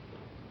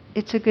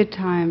 it's a good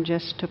time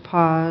just to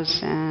pause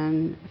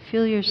and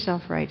feel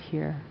yourself right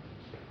here.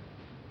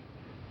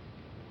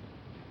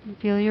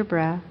 Feel your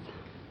breath.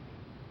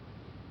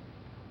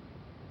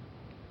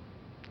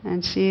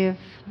 And see if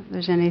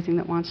there's anything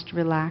that wants to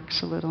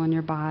relax a little in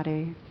your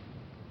body.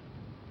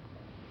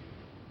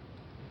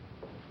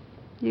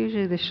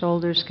 Usually the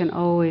shoulders can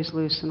always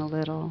loosen a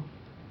little,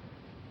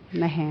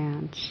 and the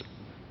hands.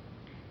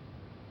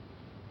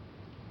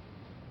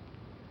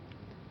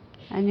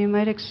 And you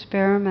might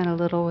experiment a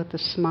little with the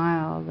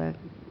smile,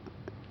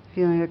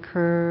 feeling a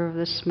curve,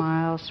 the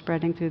smile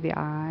spreading through the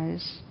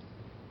eyes.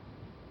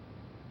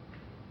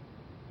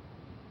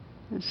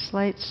 A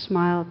slight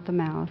smile at the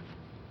mouth.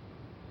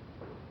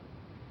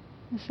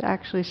 This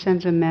actually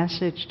sends a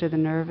message to the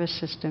nervous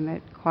system.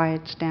 It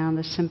quiets down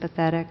the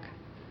sympathetic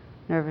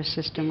nervous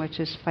system, which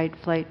is fight,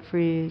 flight,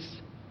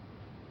 freeze.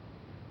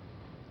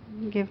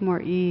 Give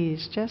more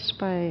ease just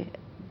by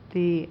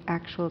the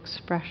actual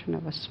expression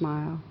of a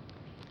smile.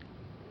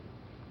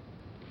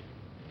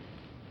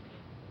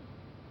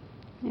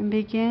 And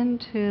begin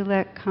to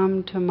let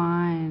come to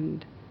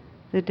mind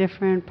the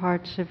different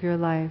parts of your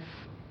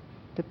life,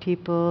 the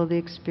people, the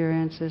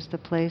experiences, the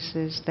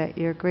places that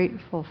you're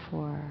grateful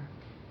for.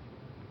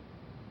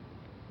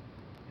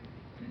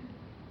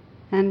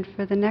 And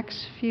for the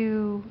next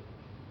few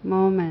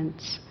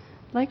moments,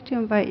 I'd like to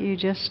invite you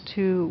just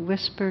to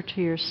whisper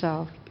to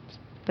yourself,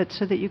 but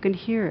so that you can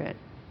hear it.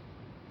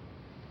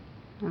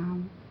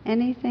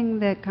 Anything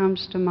that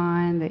comes to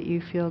mind that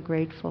you feel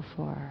grateful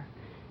for.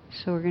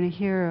 So we're going to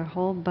hear a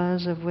whole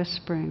buzz of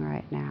whispering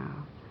right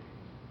now.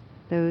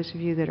 Those of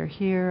you that are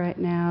here right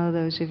now,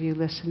 those of you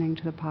listening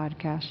to the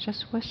podcast,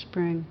 just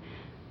whispering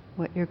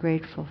what you're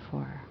grateful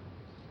for.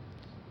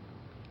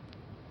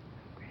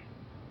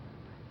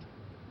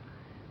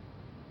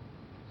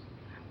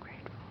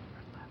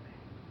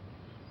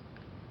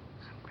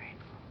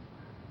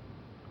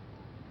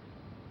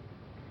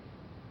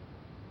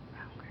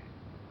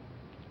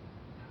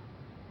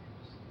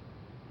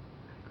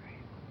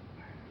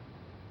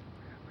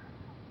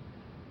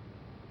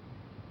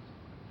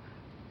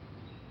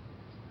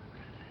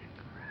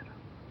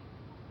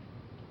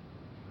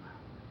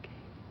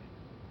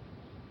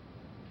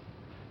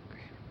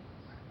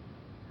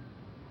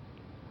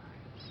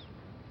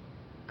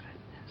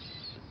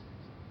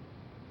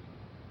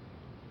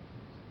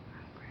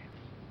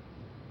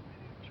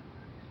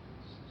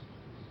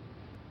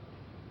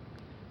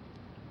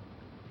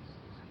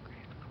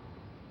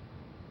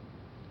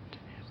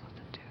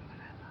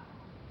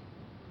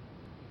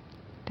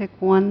 Pick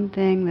one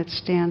thing that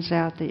stands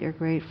out that you're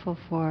grateful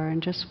for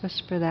and just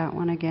whisper that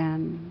one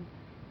again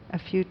a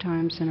few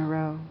times in a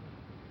row.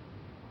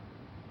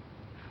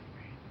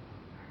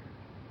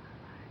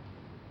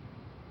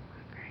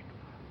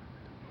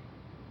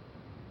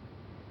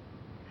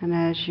 And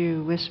as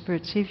you whisper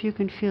it, see if you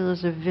can feel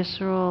as a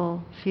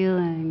visceral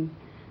feeling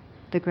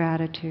the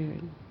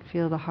gratitude.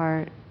 Feel the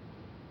heart,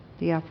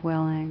 the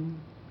upwelling.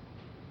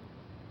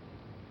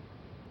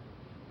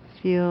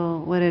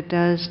 Feel what it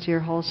does to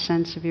your whole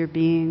sense of your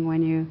being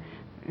when you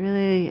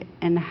really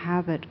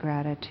inhabit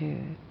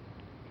gratitude.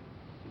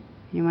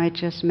 You might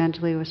just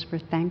mentally whisper,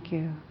 thank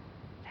you,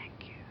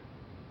 thank you,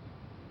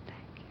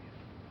 thank you.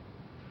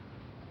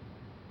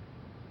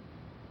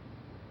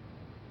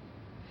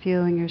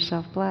 Feeling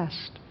yourself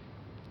blessed.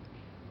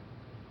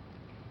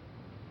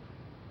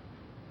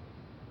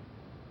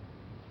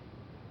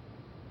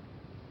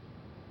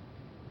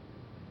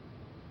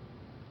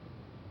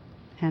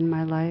 And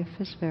my life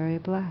is very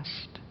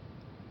blessed.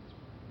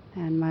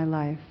 And my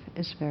life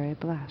is very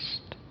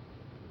blessed.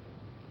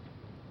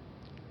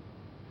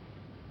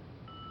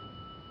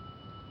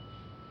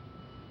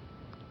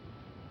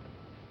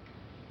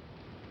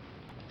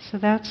 So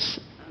that's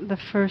the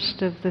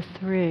first of the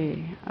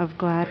three of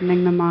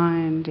gladdening the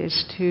mind,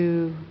 is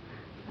to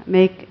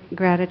make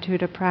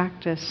gratitude a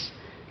practice.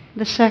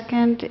 The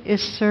second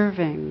is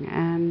serving,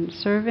 and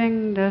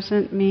serving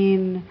doesn't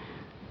mean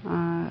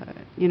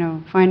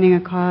finding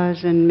a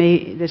cause and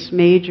this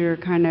major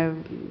kind of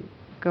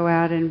go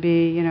out and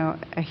be,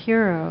 a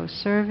hero.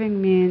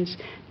 Serving means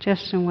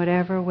just in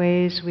whatever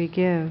ways we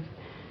give.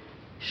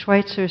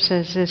 Schweitzer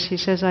says this, he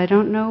says, I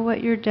don't know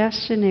what your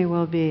destiny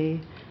will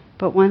be,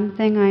 but one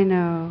thing I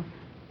know,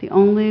 the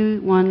only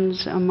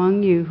ones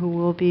among you who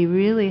will be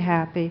really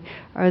happy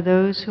are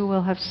those who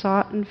will have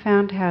sought and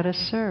found how to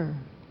serve.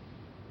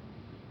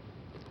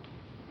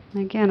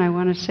 Again, I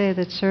want to say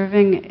that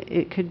serving,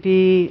 it could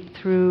be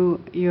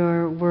through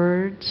your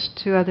words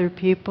to other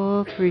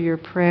people, through your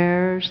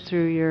prayers,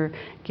 through your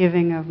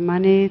giving of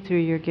money, through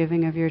your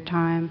giving of your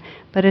time.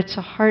 But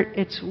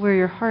it's where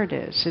your heart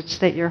is. It's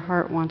that your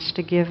heart wants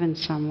to give in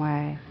some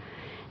way.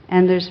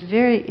 And there's a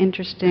very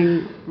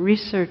interesting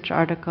research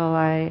article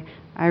I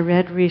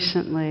read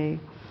recently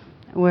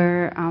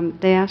where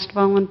they asked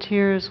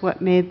volunteers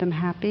what made them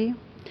happy.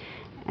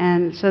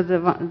 And so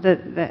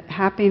the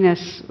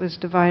happiness was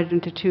divided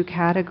into two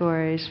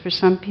categories. For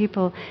some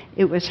people,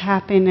 it was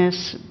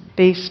happiness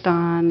based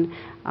on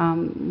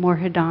more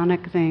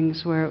hedonic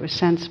things, where it was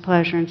sense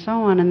pleasure and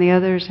so on. And the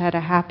others had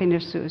a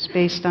happiness that was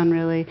based on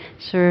really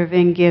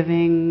serving,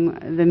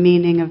 giving, the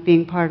meaning of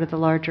being part of the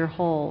larger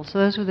whole. So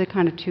those were the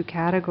kind of two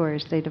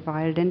categories they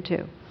divided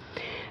into.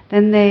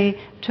 Then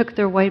they took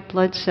their white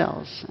blood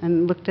cells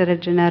and looked at a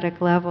genetic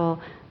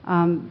level,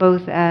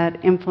 both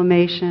at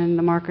inflammation,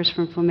 the markers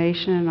for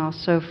inflammation, and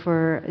also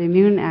for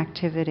immune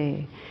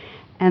activity.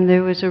 And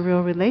there was a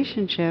real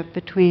relationship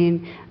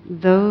between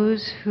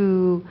those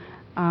who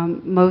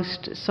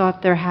most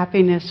sought their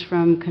happiness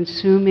from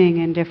consuming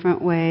in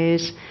different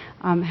ways,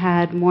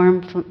 had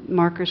more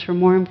markers for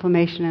more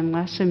inflammation and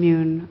less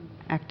immune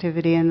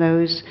activity, and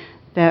those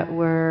that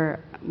were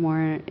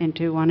more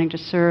into wanting to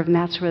serve, and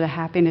that's where the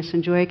happiness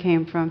and joy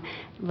came from,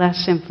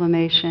 less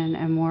inflammation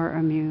and more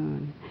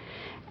immune.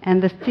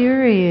 And the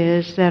theory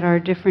is that our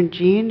different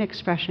gene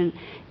expression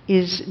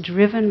is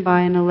driven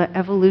by an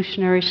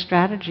evolutionary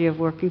strategy of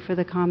working for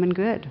the common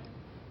good.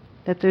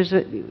 That there's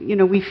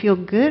we feel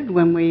good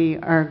when we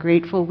are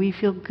grateful, we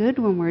feel good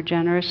when we're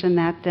generous, and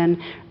that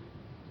then,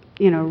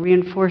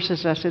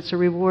 reinforces us. It's a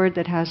reward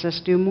that has us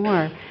do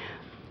more.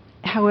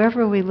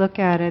 However we look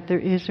at it, there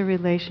is a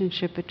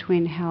relationship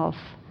between health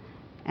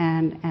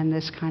and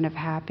this kind of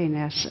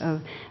happiness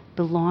of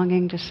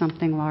belonging to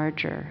something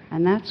larger.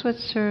 And that's what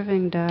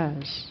serving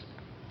does.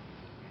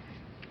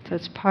 So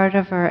it's part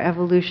of our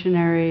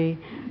evolutionary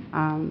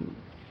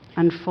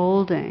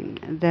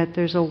unfolding, that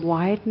there's a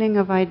widening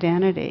of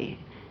identity,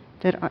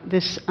 that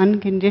this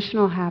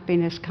unconditional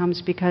happiness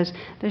comes because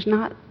there's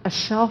not a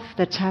self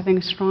that's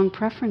having strong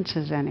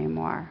preferences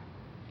anymore.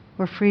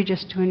 We're free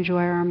just to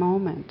enjoy our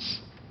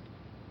moments.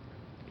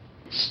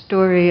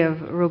 Story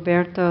of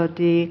Roberto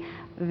Di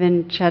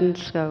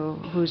Vincenzo,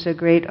 who's a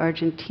great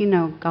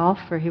Argentino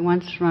golfer. He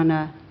once ran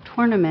a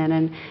tournament,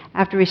 and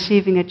after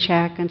receiving a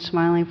check and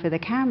smiling for the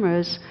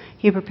cameras,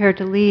 he prepared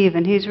to leave,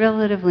 and he's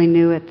relatively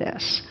new at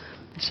this.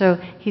 So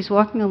he's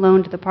walking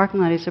alone to the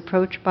parking lot. He's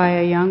approached by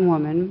a young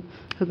woman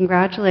who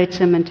congratulates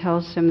him and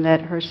tells him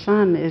that her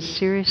son is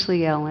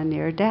seriously ill and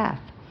near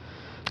death.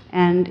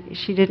 And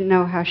she didn't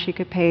know how she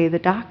could pay the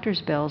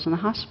doctor's bills and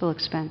the hospital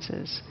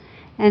expenses.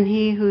 And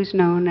he, who's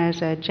known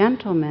as a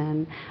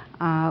gentleman,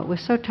 was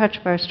so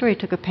touched by her story, he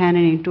took a pen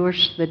and he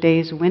endorsed the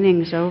day's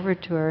winnings over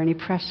to her, and he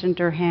pressed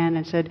into her hand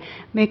and said,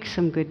 "Make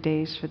some good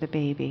days for the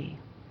baby."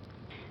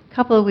 A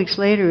couple of weeks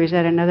later, he was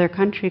at another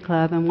country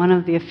club, and one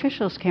of the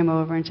officials came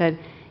over and said,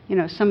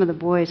 "Some of the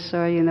boys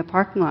saw you in the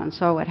parking lot and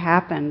saw what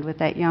happened with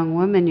that young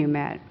woman you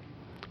met."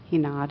 He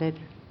nodded.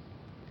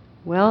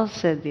 "Well,"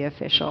 said the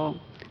official,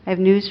 "I have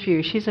news for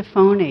you. She's a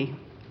phony.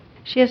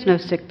 She has no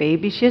sick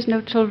baby. She has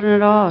no children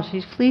at all.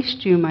 She's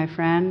fleeced you, my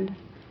friend."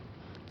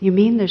 "You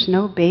mean there's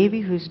no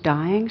baby who's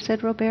dying?"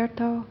 said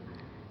Roberto.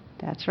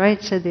 "That's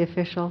right," said the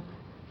official.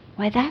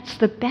 "Why, that's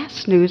the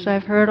best news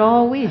I've heard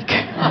all week."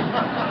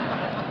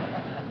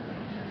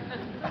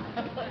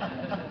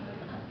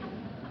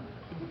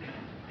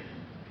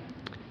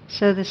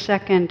 So the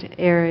second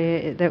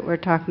area that we're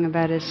talking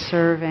about is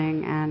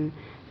serving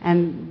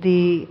and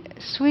the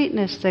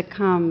sweetness that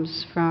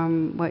comes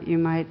from what you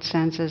might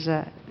sense as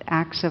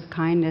acts of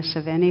kindness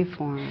of any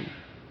form.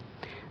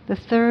 The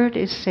third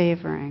is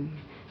savoring.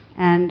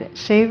 And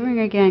savoring,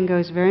 again,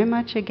 goes very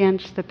much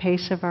against the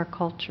pace of our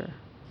culture.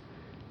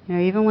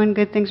 Even when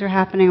good things are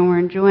happening and we're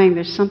enjoying,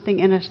 there's something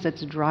in us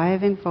that's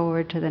driving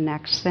forward to the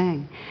next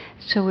thing.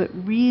 So it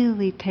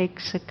really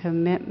takes a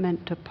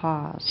commitment to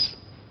pause.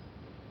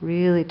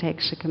 Really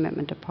takes a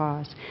commitment to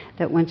pause.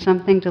 That when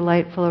something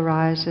delightful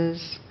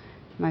arises,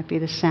 it might be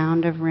the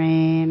sound of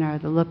rain or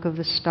the look of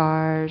the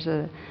stars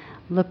or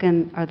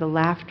the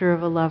laughter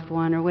of a loved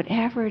one or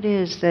whatever it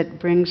is that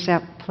brings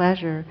up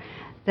pleasure,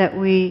 that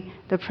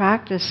the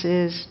practice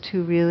is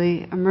to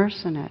really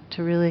immerse in it,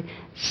 to really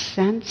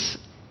sense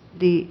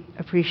the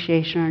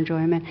appreciation or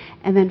enjoyment,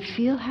 and then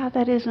feel how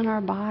that is in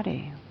our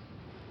body.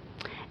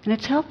 And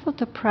it's helpful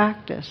to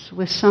practice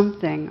with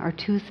something or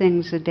two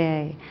things a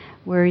day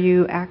where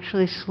you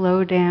actually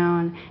slow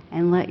down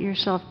and let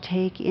yourself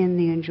take in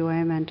the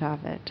enjoyment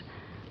of it.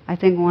 I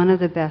think one of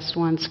the best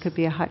ones could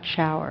be a hot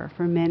shower.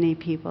 For many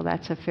people,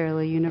 that's a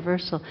fairly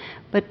universal.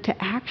 But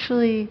to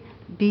actually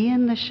be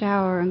in the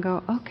shower and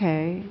go,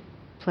 okay,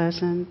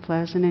 pleasant,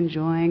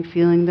 enjoying,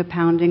 feeling the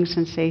pounding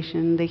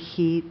sensation, the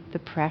heat, the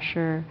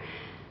pressure,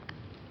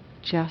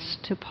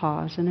 just to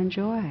pause and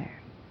enjoy.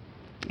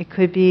 It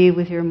could be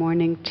with your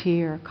morning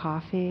tea or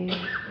coffee.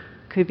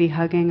 It could be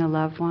hugging a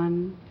loved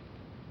one,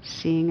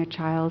 seeing a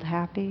child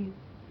happy,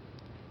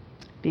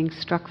 being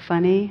struck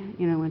funny,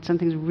 when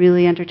something's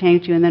really entertaining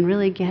to you, and then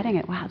really getting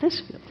it. Wow,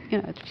 this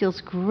feels, it feels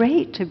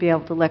great to be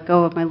able to let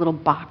go of my little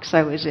box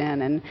I was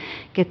in and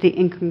get the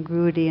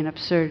incongruity and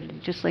absurdity.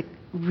 Just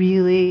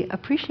really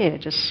appreciate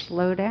it. Just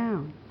slow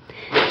down.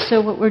 So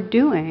what we're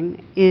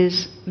doing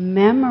is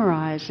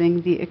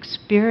memorizing the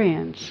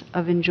experience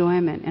of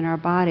enjoyment in our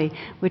body,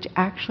 which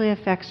actually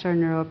affects our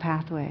neural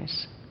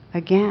pathways.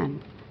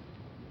 Again,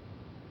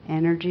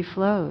 energy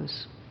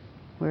flows.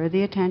 Where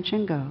the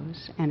attention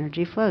goes,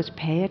 energy flows.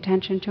 Pay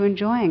attention to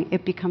enjoying.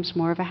 It becomes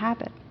more of a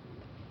habit.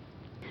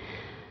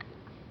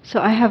 So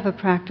I have a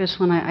practice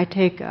when I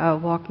take a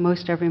walk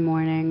most every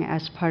morning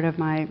as part of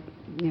my,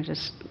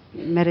 just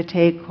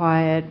meditate,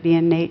 quiet, be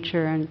in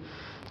nature, and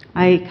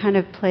I kind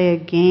of play a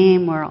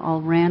game where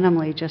I'll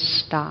randomly just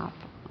stop.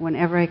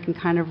 Whenever I can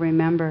kind of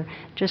remember,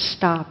 just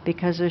stop,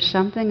 because there's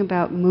something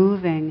about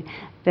moving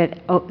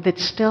that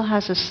still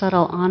has a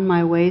subtle on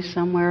my way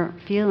somewhere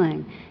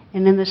feeling.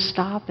 And in the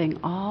stopping,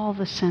 all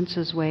the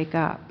senses wake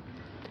up.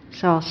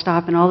 So I'll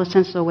stop and all the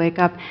senses will wake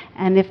up.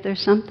 And if there's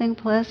something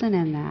pleasant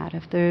in that,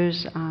 if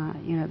there's,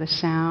 the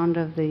sound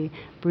of the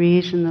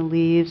breeze in the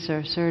leaves or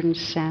a certain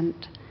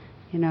scent,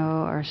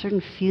 or a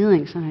certain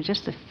feeling, sometimes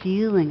just the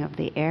feeling of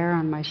the air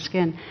on my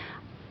skin,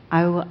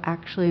 I will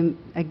actually,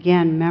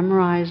 again,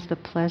 memorize the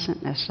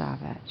pleasantness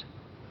of it.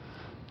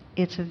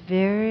 It's a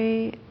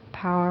very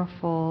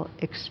powerful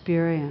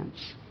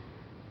experience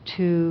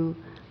to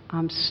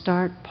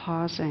start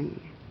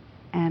pausing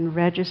and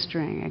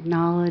registering,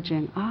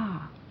 acknowledging,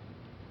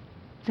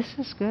 this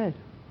is good.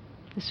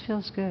 This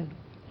feels good.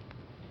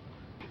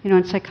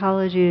 In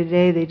psychology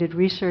today, they did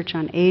research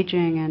on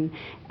aging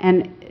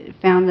and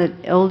found that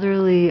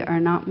elderly are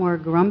not more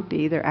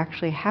grumpy, they're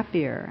actually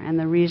happier. And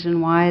the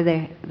reason why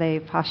they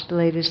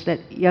postulate is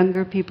that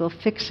younger people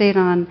fixate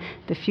on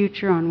the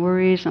future, on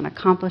worries, on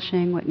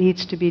accomplishing what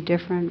needs to be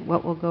different,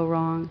 what will go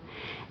wrong.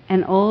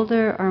 And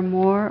older are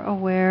more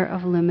aware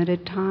of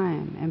limited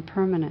time and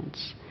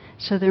permanence.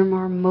 So they're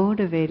more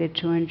motivated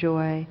to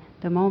enjoy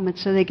the moment,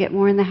 so they get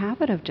more in the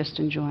habit of just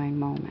enjoying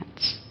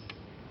moments.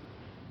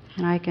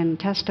 And I can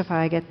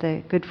testify, I get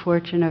the good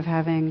fortune of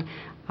having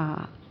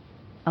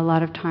a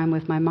lot of time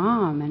with my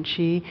mom, and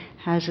she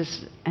has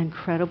this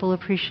incredible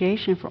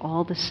appreciation for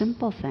all the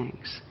simple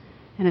things,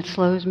 and it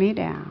slows me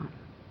down.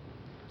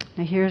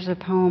 Now here's a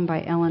poem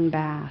by Ellen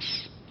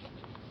Bass.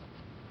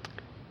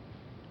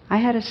 I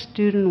had a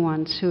student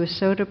once who was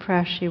so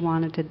depressed she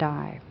wanted to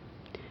die.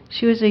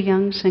 She was a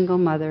young single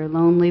mother,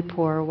 lonely,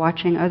 poor,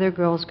 watching other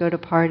girls go to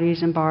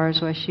parties and bars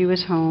while she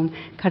was home,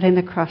 cutting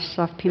the crusts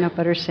off peanut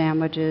butter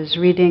sandwiches,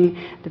 reading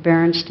the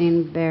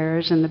Berenstain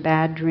Bears and The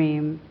Bad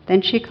Dream.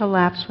 Then she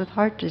collapsed with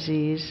heart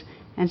disease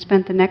and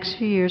spent the next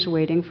few years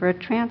waiting for a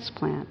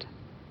transplant.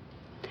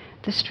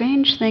 The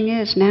strange thing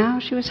is, now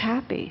she was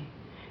happy.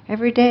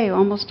 Every day,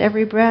 almost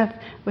every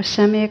breath, was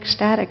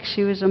semi-ecstatic.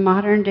 She was a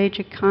modern-day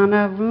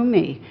Jacana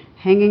Rumi,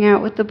 hanging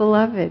out with the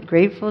beloved,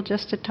 grateful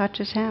just to touch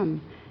his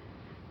hem.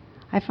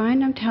 I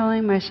find I'm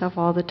telling myself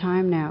all the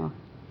time now,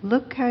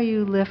 look how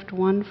you lift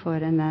one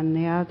foot and then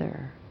the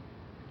other.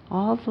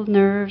 All the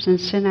nerves and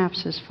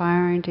synapses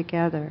firing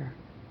together.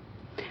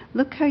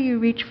 Look how you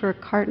reach for a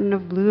carton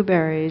of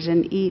blueberries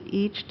and eat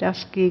each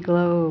dusky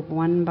globe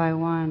one by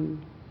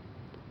one.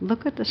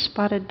 Look at the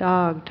spotted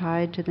dog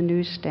tied to the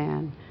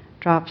newsstand,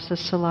 drops the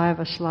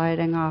saliva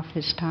sliding off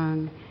his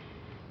tongue,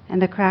 and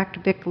the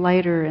cracked Bic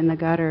lighter in the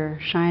gutter,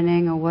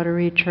 shining a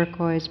watery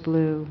turquoise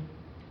blue.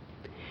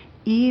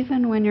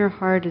 Even when your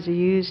heart is a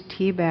used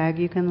tea bag,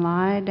 you can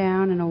lie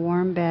down in a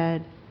warm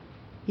bed,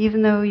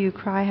 even though you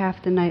cry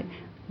half the night,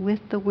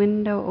 with the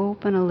window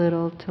open a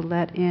little to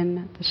let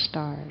in the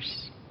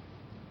stars.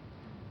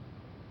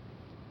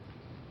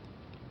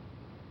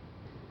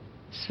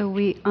 So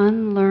we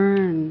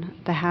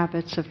unlearn the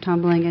habits of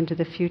tumbling into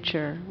the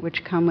future,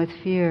 which come with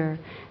fear,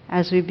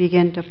 as we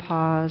begin to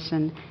pause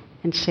and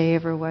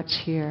savor what's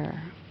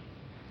here.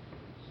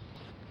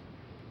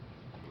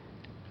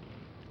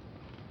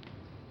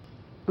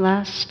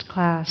 Last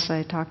class,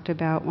 I talked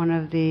about one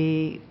of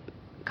the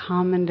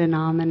common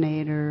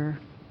denominator,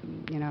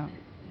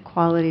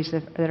 qualities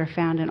that are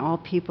found in all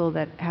people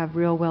that have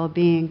real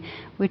well-being,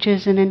 which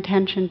is an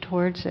intention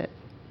towards it.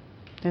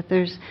 That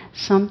there's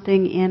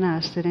something in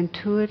us that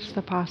intuits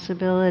the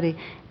possibility.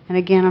 And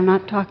again, I'm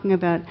not talking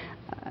about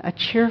a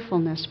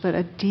cheerfulness, but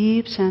a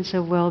deep sense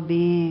of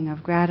well-being,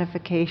 of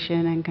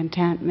gratification and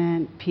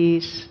contentment,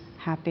 peace,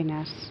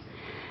 happiness.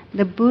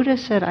 The Buddha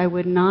said, I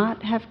would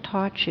not have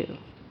taught you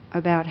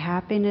about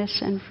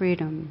happiness and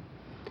freedom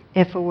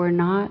if it were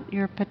not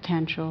your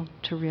potential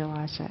to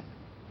realize it.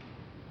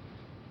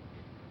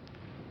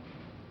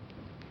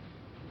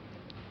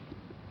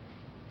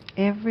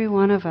 Every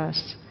one of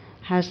us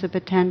has the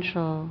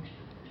potential,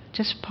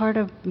 just part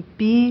of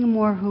being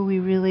more who we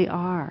really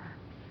are,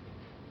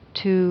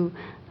 to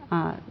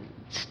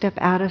step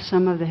out of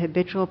some of the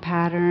habitual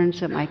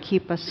patterns that might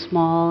keep us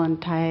small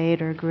and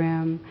tight or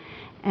grim,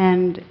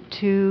 and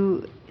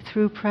to,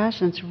 through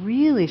presence,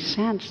 really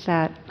sense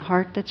that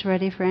heart that's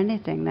ready for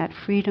anything, that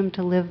freedom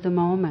to live the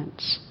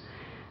moments.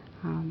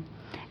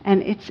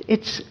 And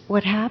it's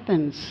what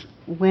happens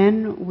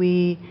when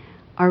we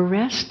are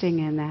resting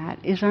in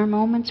that, is our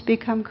moments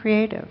become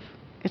creative.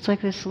 It's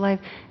like this life,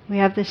 we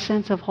have this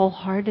sense of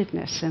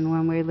wholeheartedness, and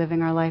when we're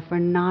living our life, we're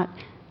not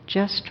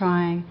just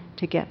trying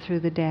to get through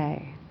the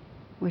day,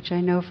 which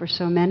I know for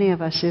so many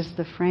of us is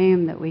the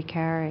frame that we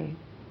carry.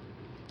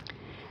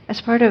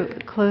 As part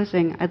of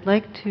closing, I'd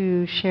like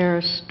to share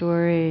a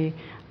story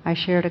I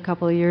shared a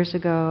couple of years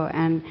ago,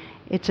 and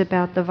it's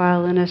about the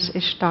violinist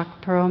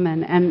Itzhak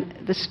Perlman.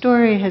 And the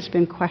story has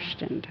been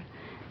questioned,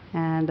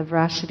 and the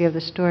veracity of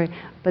the story,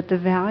 but the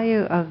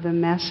value of the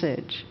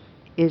message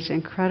is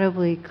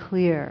incredibly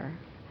clear.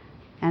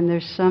 And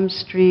there's some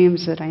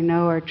streams that I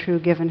know are true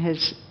given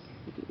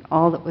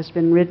all that was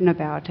been written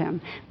about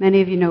him.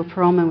 Many of you know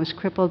Perlman was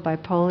crippled by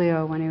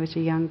polio when he was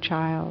a young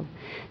child.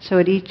 So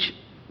at each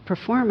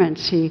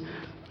performance, he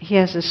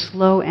has a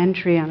slow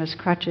entry on his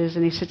crutches,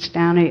 and he sits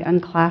down, and he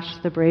unclasps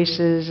the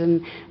braces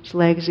and his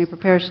legs, and he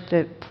prepares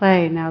to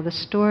play. Now, the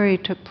story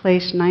took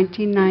place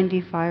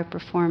 1995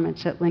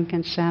 performance at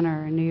Lincoln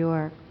Center in New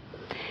York.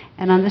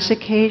 And on this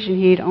occasion,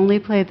 he'd only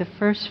played the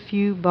first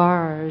few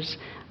bars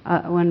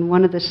when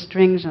one of the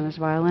strings on his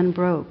violin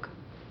broke.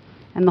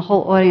 And the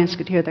whole audience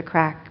could hear the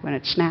crack when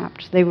it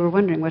snapped. They were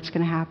wondering, what's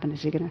going to happen?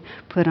 Is he going to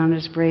put on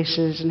his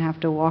braces and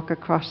have to walk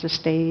across the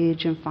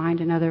stage and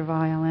find another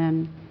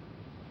violin?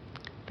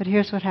 But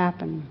here's what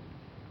happened.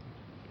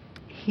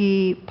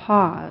 He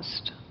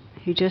paused.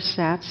 He just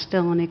sat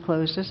still and he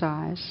closed his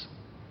eyes.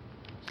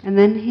 And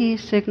then he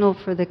signaled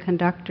for the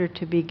conductor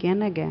to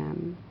begin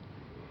again.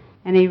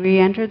 And he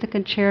re-entered the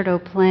concerto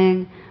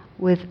playing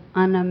with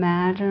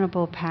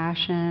unimaginable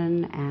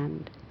passion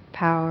and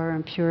power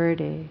and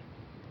purity.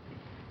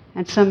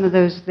 And some of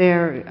those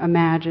there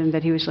imagined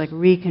that he was like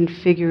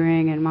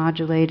reconfiguring and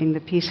modulating the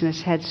piece in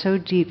his head so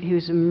deep he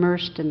was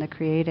immersed in the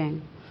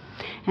creating.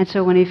 And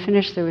so when he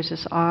finished, there was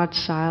this odd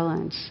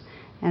silence.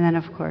 And then,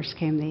 of course,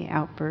 came the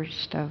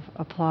outburst of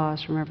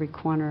applause from every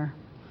corner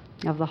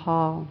of the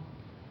hall.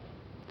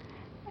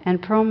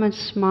 And Perlman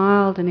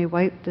smiled and he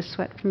wiped the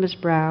sweat from his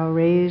brow,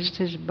 raised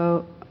his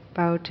bow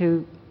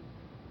to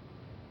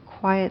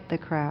quiet the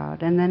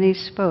crowd. And then he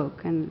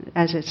spoke. And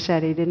as it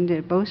said, he didn't do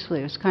it boastfully.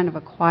 It was kind of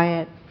a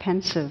quiet,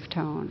 pensive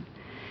tone.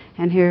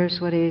 And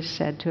here's what he's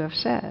said to have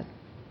said.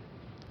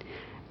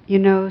 You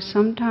know,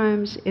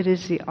 sometimes it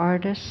is the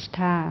artist's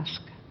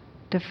task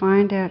to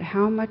find out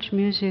how much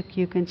music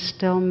you can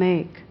still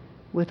make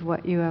with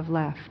what you have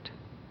left.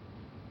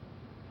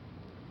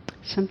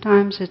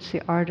 Sometimes it's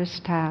the artist's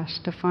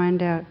task to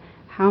find out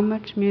how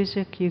much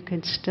music you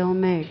can still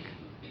make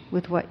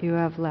with what you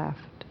have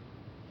left.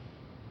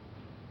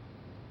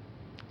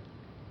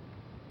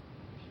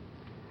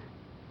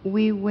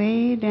 We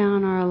weigh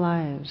down our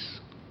lives,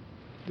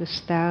 this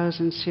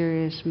 1,000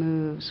 serious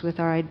moves, with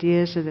our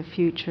ideas of the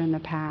future and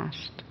the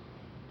past.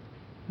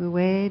 We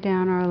weigh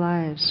down our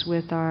lives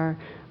with our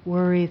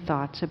worry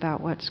thoughts about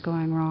what's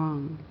going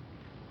wrong.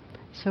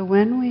 So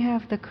when we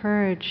have the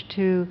courage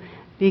to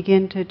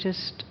begin to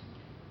just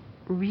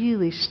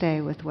really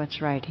stay with what's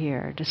right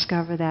here,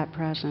 discover that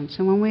presence,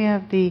 and when we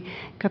have the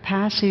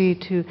capacity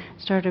to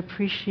start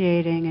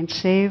appreciating and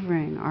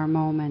savoring our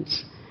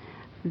moments,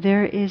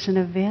 there is an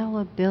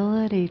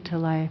availability to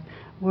life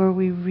where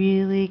we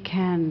really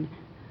can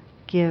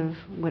give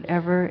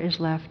whatever is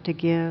left to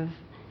give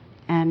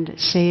and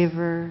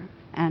savor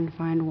and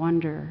find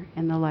wonder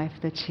in the life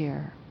that's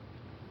here.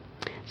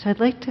 So I'd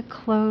like to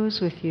close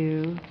with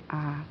you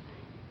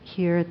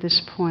here at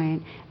this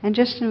point and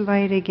just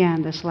invite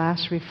again this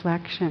last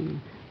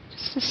reflection,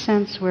 just to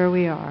sense where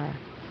we are.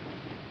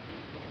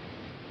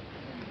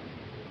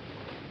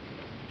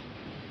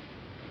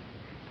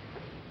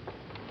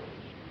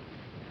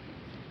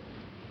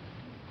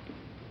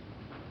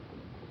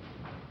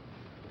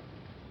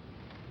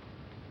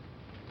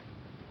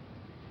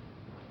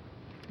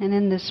 And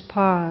in this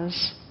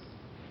pause,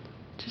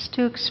 just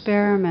to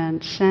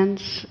experiment,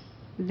 sense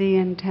the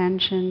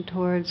intention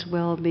towards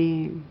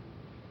well-being.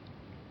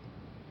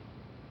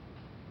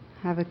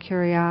 Have a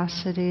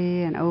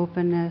curiosity and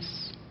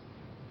openness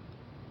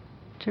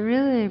to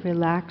really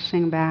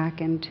relaxing back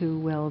into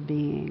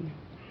well-being.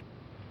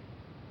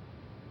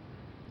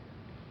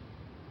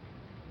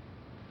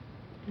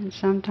 And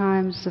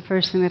sometimes the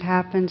first thing that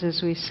happens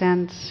is we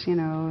sense, in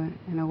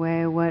a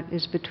way, what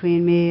is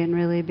between me and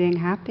really being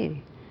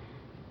happy.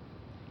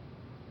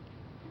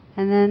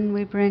 And then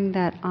we bring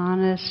that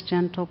honest,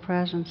 gentle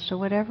presence to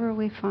whatever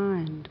we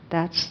find.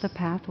 That's the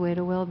pathway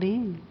to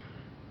well-being.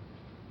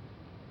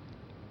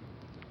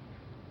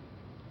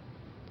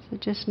 So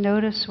just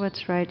notice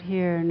what's right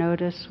here.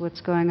 Notice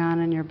what's going on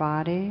in your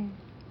body.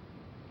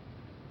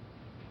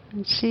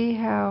 And see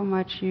how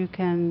much you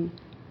can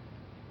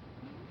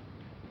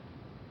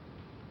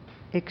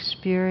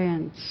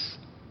experience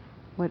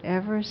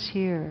whatever's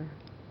here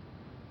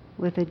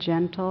with a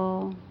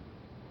gentle,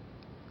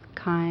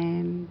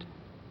 kind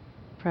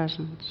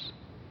presence.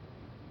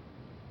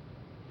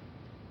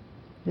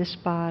 This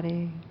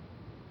body,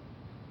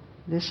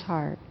 this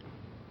heart.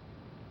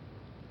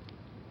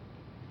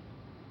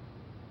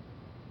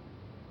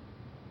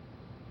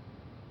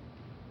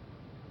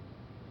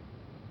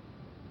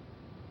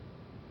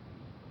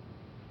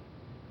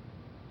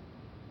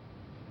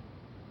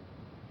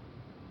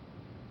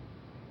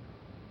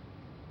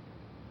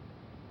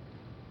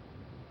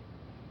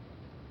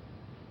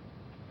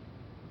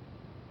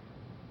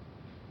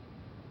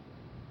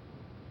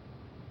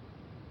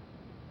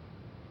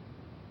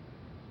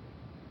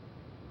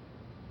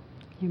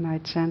 You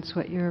might sense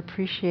what you're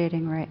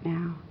appreciating right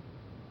now.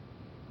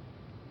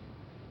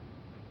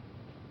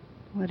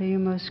 What are you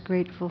most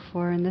grateful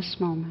for in this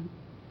moment?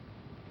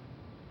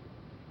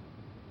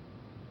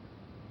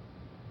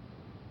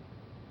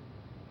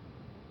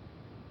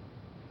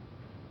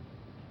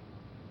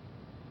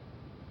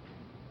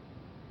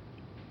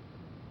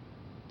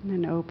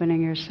 And then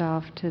opening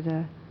yourself to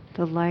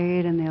the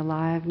light and the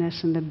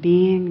aliveness and the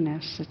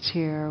beingness that's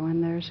here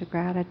when there's a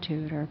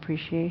gratitude or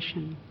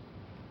appreciation.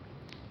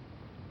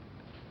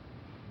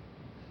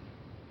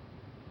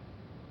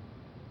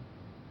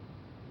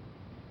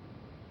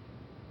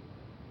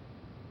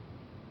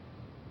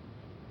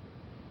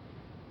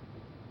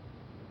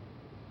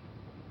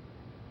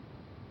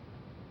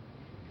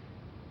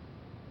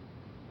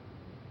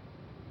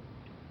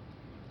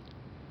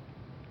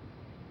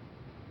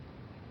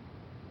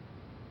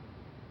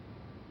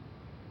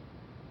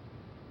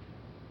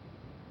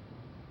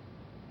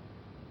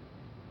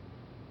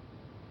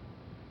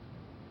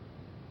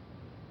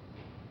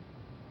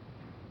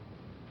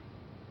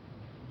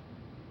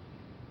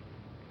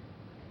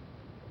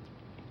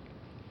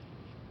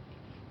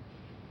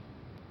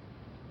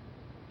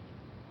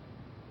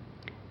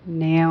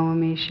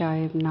 Naomi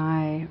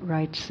Shaibnai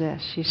writes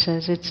this. She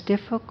says, it's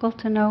difficult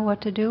to know what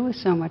to do with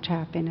so much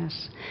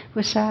happiness.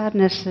 With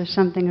sadness, there's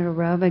something to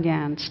rub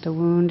against, a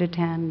wound to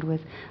tend with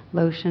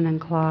lotion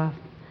and cloth.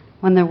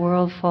 When the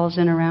world falls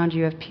in around you,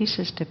 you have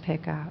pieces to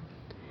pick up.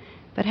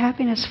 But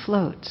happiness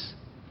floats.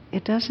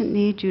 It doesn't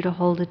need you to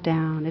hold it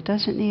down. It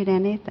doesn't need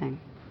anything.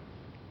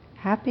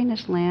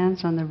 Happiness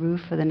lands on the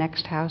roof of the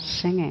next house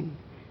singing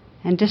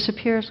and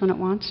disappears when it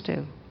wants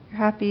to. You're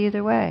happy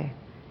either way.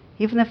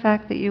 Even the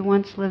fact that you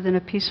once lived in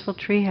a peaceful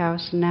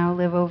treehouse and now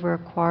live over a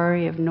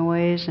quarry of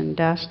noise and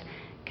dust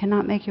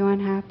cannot make you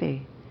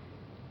unhappy.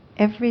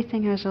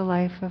 Everything has a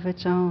life of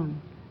its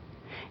own.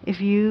 If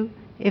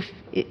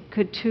it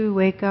could too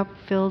wake up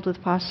filled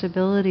with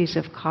possibilities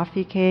of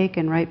coffee cake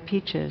and ripe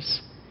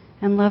peaches,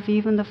 and love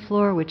even the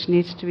floor which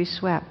needs to be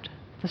swept,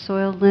 the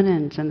soiled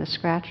linens and the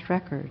scratched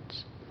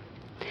records.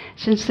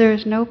 Since there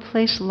is no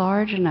place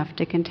large enough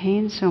to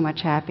contain so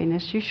much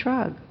happiness, you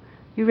shrug.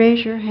 You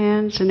raise your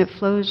hands and it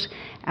flows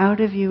out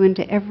of you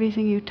into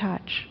everything you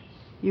touch.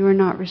 You are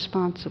not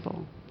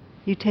responsible.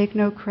 You take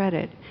no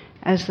credit,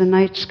 as the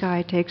night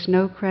sky takes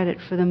no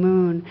credit for the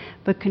moon,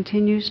 but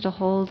continues to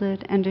hold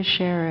it and to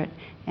share it,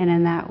 and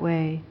in that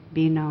way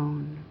be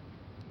known.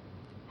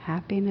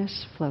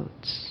 Happiness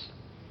floats.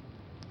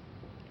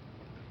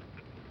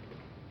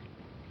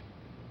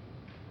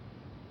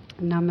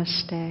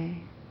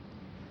 Namaste,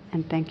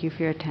 and thank you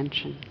for your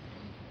attention.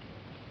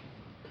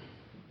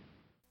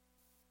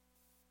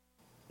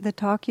 The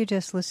talk you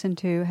just listened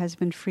to has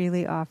been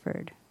freely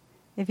offered.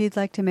 If you'd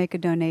like to make a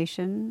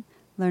donation,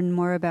 learn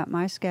more about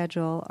my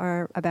schedule,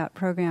 or about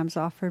programs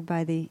offered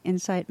by the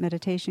Insight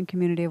Meditation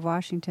Community of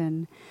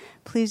Washington,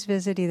 please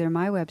visit either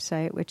my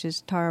website, which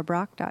is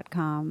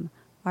tarabrach.com,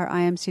 or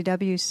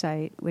IMCW's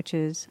site, which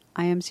is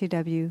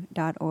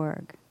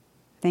imcw.org.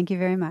 Thank you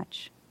very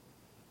much.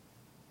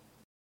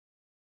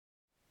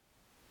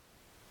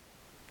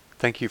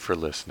 Thank you for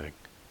listening.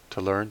 To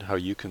learn how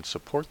you can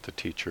support the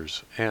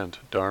teachers and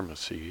Dharma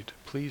Seed,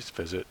 please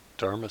visit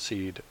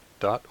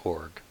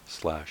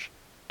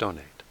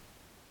dharmaseed.org/donate.